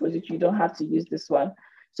own repository. You don't have to use this one.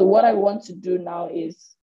 So what I want to do now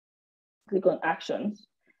is click on actions.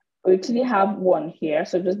 We actually have one here.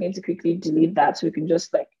 So I'm just going to quickly delete that so we can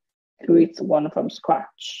just like create one from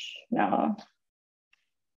scratch now.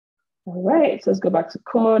 All right, so let's go back to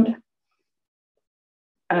code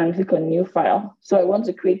and click on new file. So I want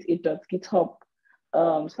to create a .github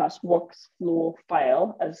 /workflow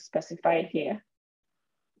file as specified here.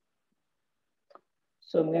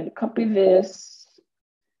 So I'm going to copy this,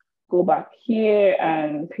 go back here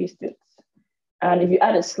and paste it. And if you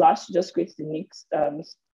add a slash, just create the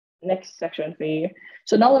next section for you.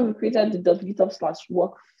 So now when we created the .github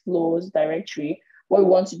 /workflows directory, what we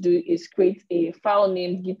want to do is create a file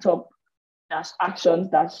named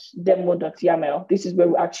github-actions-demo.yaml. This is where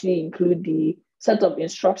we actually include the set of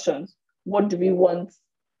instructions. What do we want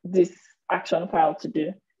this action file to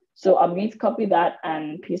do? So I'm going to copy that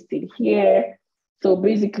and paste it here. So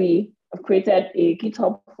basically, I've created a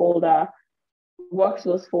GitHub folder,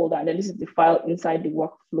 workflows folder, and then this is the file inside the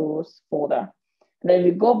workflows folder. And then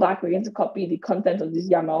we go back, we're going to copy the content of this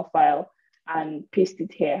YAML file and paste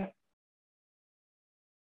it here.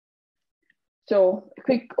 So a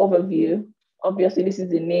quick overview. Obviously, this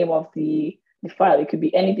is the name of the file. It could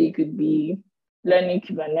be anything. It could be learning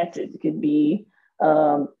Kubernetes. It could be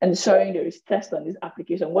ensuring there is test on this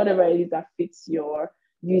application, whatever it is that fits your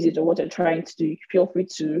usage or what you're trying to do. Feel free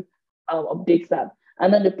to update that.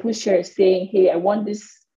 And then the push here is saying, hey, I want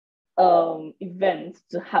this event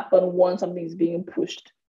to happen once something is being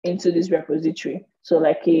pushed into this repository. So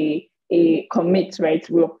like a commit, right?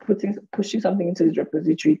 We're pushing something into this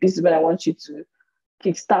repository. This is when I want you to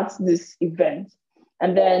kickstart this event.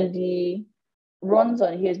 And then the runs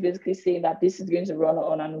on here is basically saying that this is going to run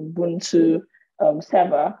on an Ubuntu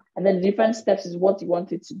server. And then the different steps is what you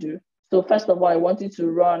want it to do. So first of all, I want it to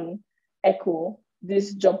run echo.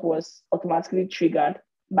 This job was automatically triggered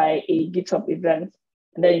by a GitHub event.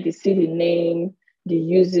 And then you can see the name, the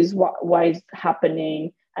uses, why it's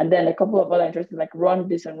happening, and then a couple of other interesting like run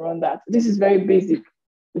this and run that. This is very basic.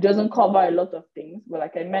 It doesn't cover a lot of things, but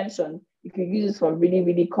like I mentioned, you can use this for really,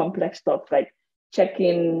 really complex stuff like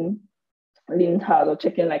checking linters or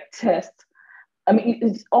checking like tests. I mean,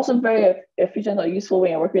 it's also very efficient or useful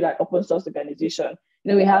when you're working with an open source organization.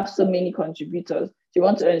 You know, we have so many contributors. So you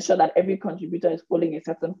want to ensure that every contributor is following a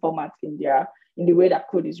certain format in the way that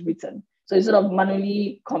code is written. So instead of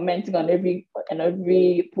manually commenting on every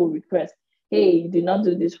pull request, hey, you did not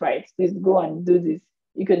do this right, please go and do this.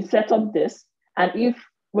 You can set up this. And if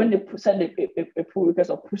when they send a pull request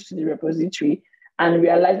or push to the repository and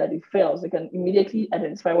realize that it fails, they can immediately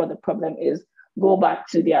identify what the problem is, go back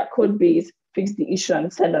to their code base, fix the issue,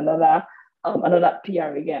 and send another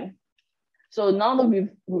PR again. So now that we've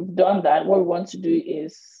done that, what we want to do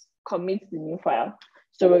is commit the new file.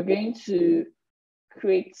 So we're going to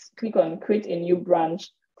click on create a new branch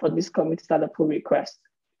for this commit starter pull request.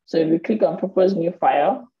 So if we click on propose new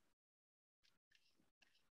file,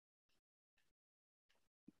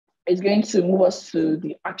 it's going to move us to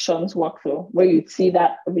the actions workflow where you see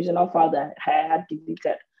that original file that I had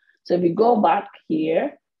deleted. So if we go back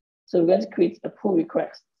here, so we're going to create a pull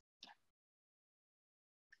request.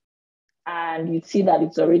 And you see that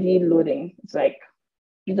it's already loading. It's like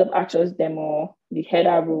GitHub Actions demo, the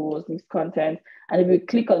header rules, this content. And if you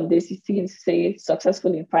click on this, you see it say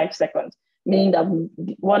successful in 5 seconds, meaning that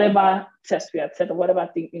whatever test we had set or whatever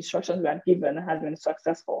instructions we had given has been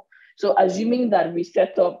successful. So assuming that we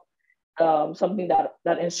set up something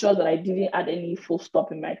that ensures that I didn't add any full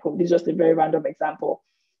stop in my code. This is just a very random example.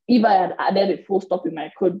 If I had added a full stop in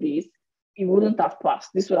my code base, it wouldn't have passed.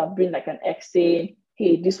 This would have been like an X saying,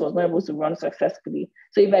 hey, this was not able to run successfully.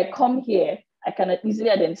 So if I come here, I can easily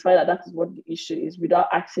identify that is what the issue is without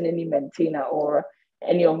asking any maintainer or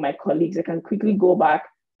any of my colleagues. I can quickly go back,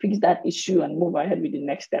 fix that issue, and move ahead with the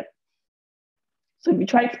next step. So if you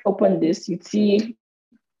try to open this, you see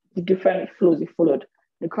the different flows it followed.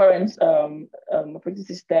 The current operating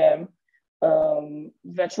system,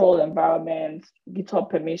 virtual environment, GitHub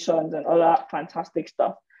permissions, and all that fantastic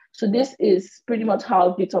stuff. So this is pretty much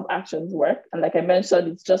how GitHub Actions work. And like I mentioned,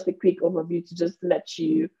 it's just a quick overview to just let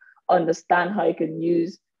you understand how you can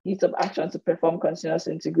use GitHub Actions to perform continuous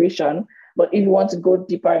integration. But if you want to go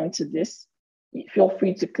deeper into this, feel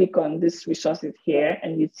free to click on these resources here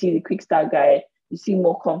and you see the quick start guide. You see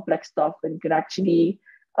more complex stuff and you can actually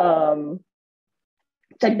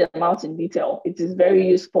check them out in detail. It is very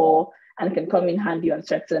useful and can come in handy on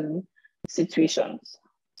certain situations.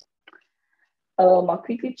 I'll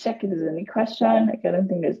quickly check if there's any question. I don't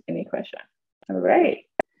think there's any question. All right.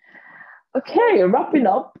 Okay, wrapping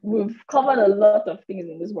up, we've covered a lot of things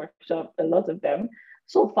in this workshop, a lot of them.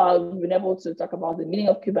 So far, we've been able to talk about the meaning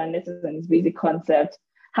of Kubernetes and its basic concept,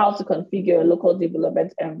 how to configure a local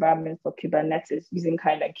development environment for Kubernetes using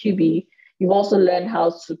Kind Kubie. You've also learned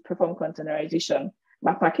how to perform containerization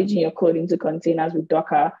by packaging your code into containers with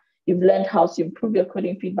Docker. You've learned how to improve your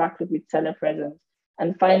coding feedback loop with Telepresence.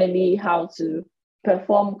 And finally, how to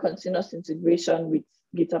perform continuous integration with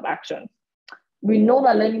GitHub Actions. We know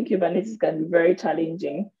that learning Kubernetes can be very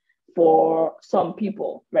challenging for some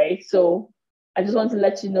people, right? So I just want to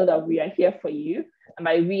let you know that we are here for you. And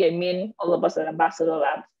by we, I mean all of us at Ambassador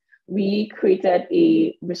Labs. We created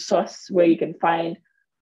a resource where you can find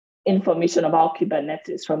information about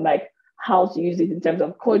Kubernetes, from like how to use it in terms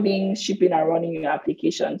of coding, shipping, and running your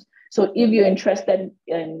applications. So if you're interested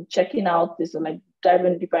in checking out this or like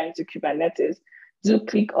diving deeper into Kubernetes, do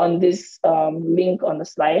click on this link on the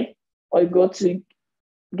slide, or go to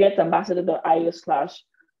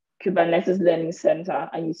getambassador.io/Kubernetes Learning Center,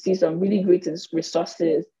 and you see some really great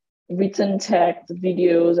resources, written text,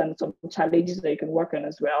 videos, and some challenges that you can work on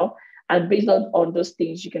as well. And based on those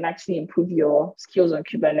things, you can actually improve your skills on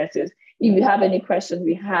Kubernetes. If you have any questions,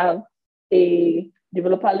 we have a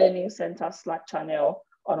Developer Learning Center Slack channel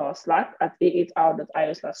on our Slack at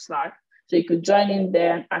a8r.io/Slack. So you could join in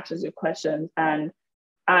there and ask us your questions. And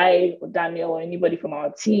I, or Daniel, or anybody from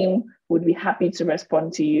our team would be happy to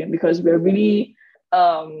respond to you, because we're really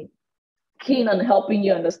keen on helping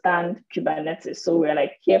you understand Kubernetes. So we're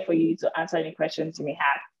like here for you to answer any questions you may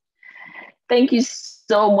have. Thank you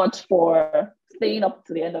so much for staying up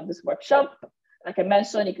to the end of this workshop. Like I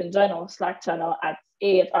mentioned, you can join our Slack channel at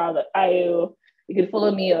a8r.io. You can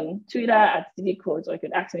follow me on Twitter at ddcodes, or you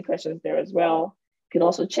can ask me questions there as well. You can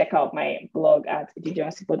also check out my blog at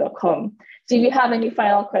edidiongasikpo.com. So if you have any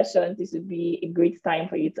final questions, this would be a great time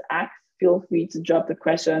for you to ask. Feel free to drop the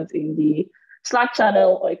questions in the Slack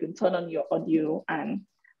channel, or you can turn on your audio and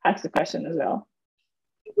ask the question as well.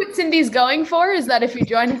 What Cindy's going for is that if you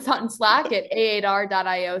join us on Slack at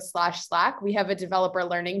a8r.io/Slack, we have a developer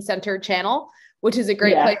learning center channel, which is a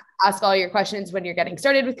great place to ask all your questions when you're getting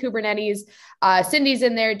started with Kubernetes. Cindy's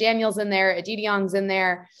in there, Daniel's in there, Edidiong's in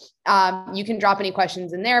there. You can drop any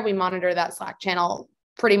questions in there. We monitor that Slack channel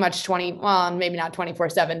pretty much maybe not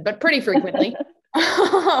 24/7, but pretty frequently.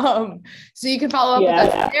 So you can follow up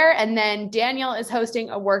with us there. And then Daniel is hosting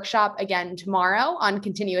a workshop again tomorrow on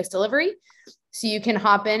continuous delivery. So you can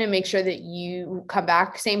hop in and make sure that you come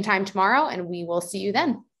back same time tomorrow, and we will see you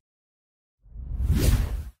then.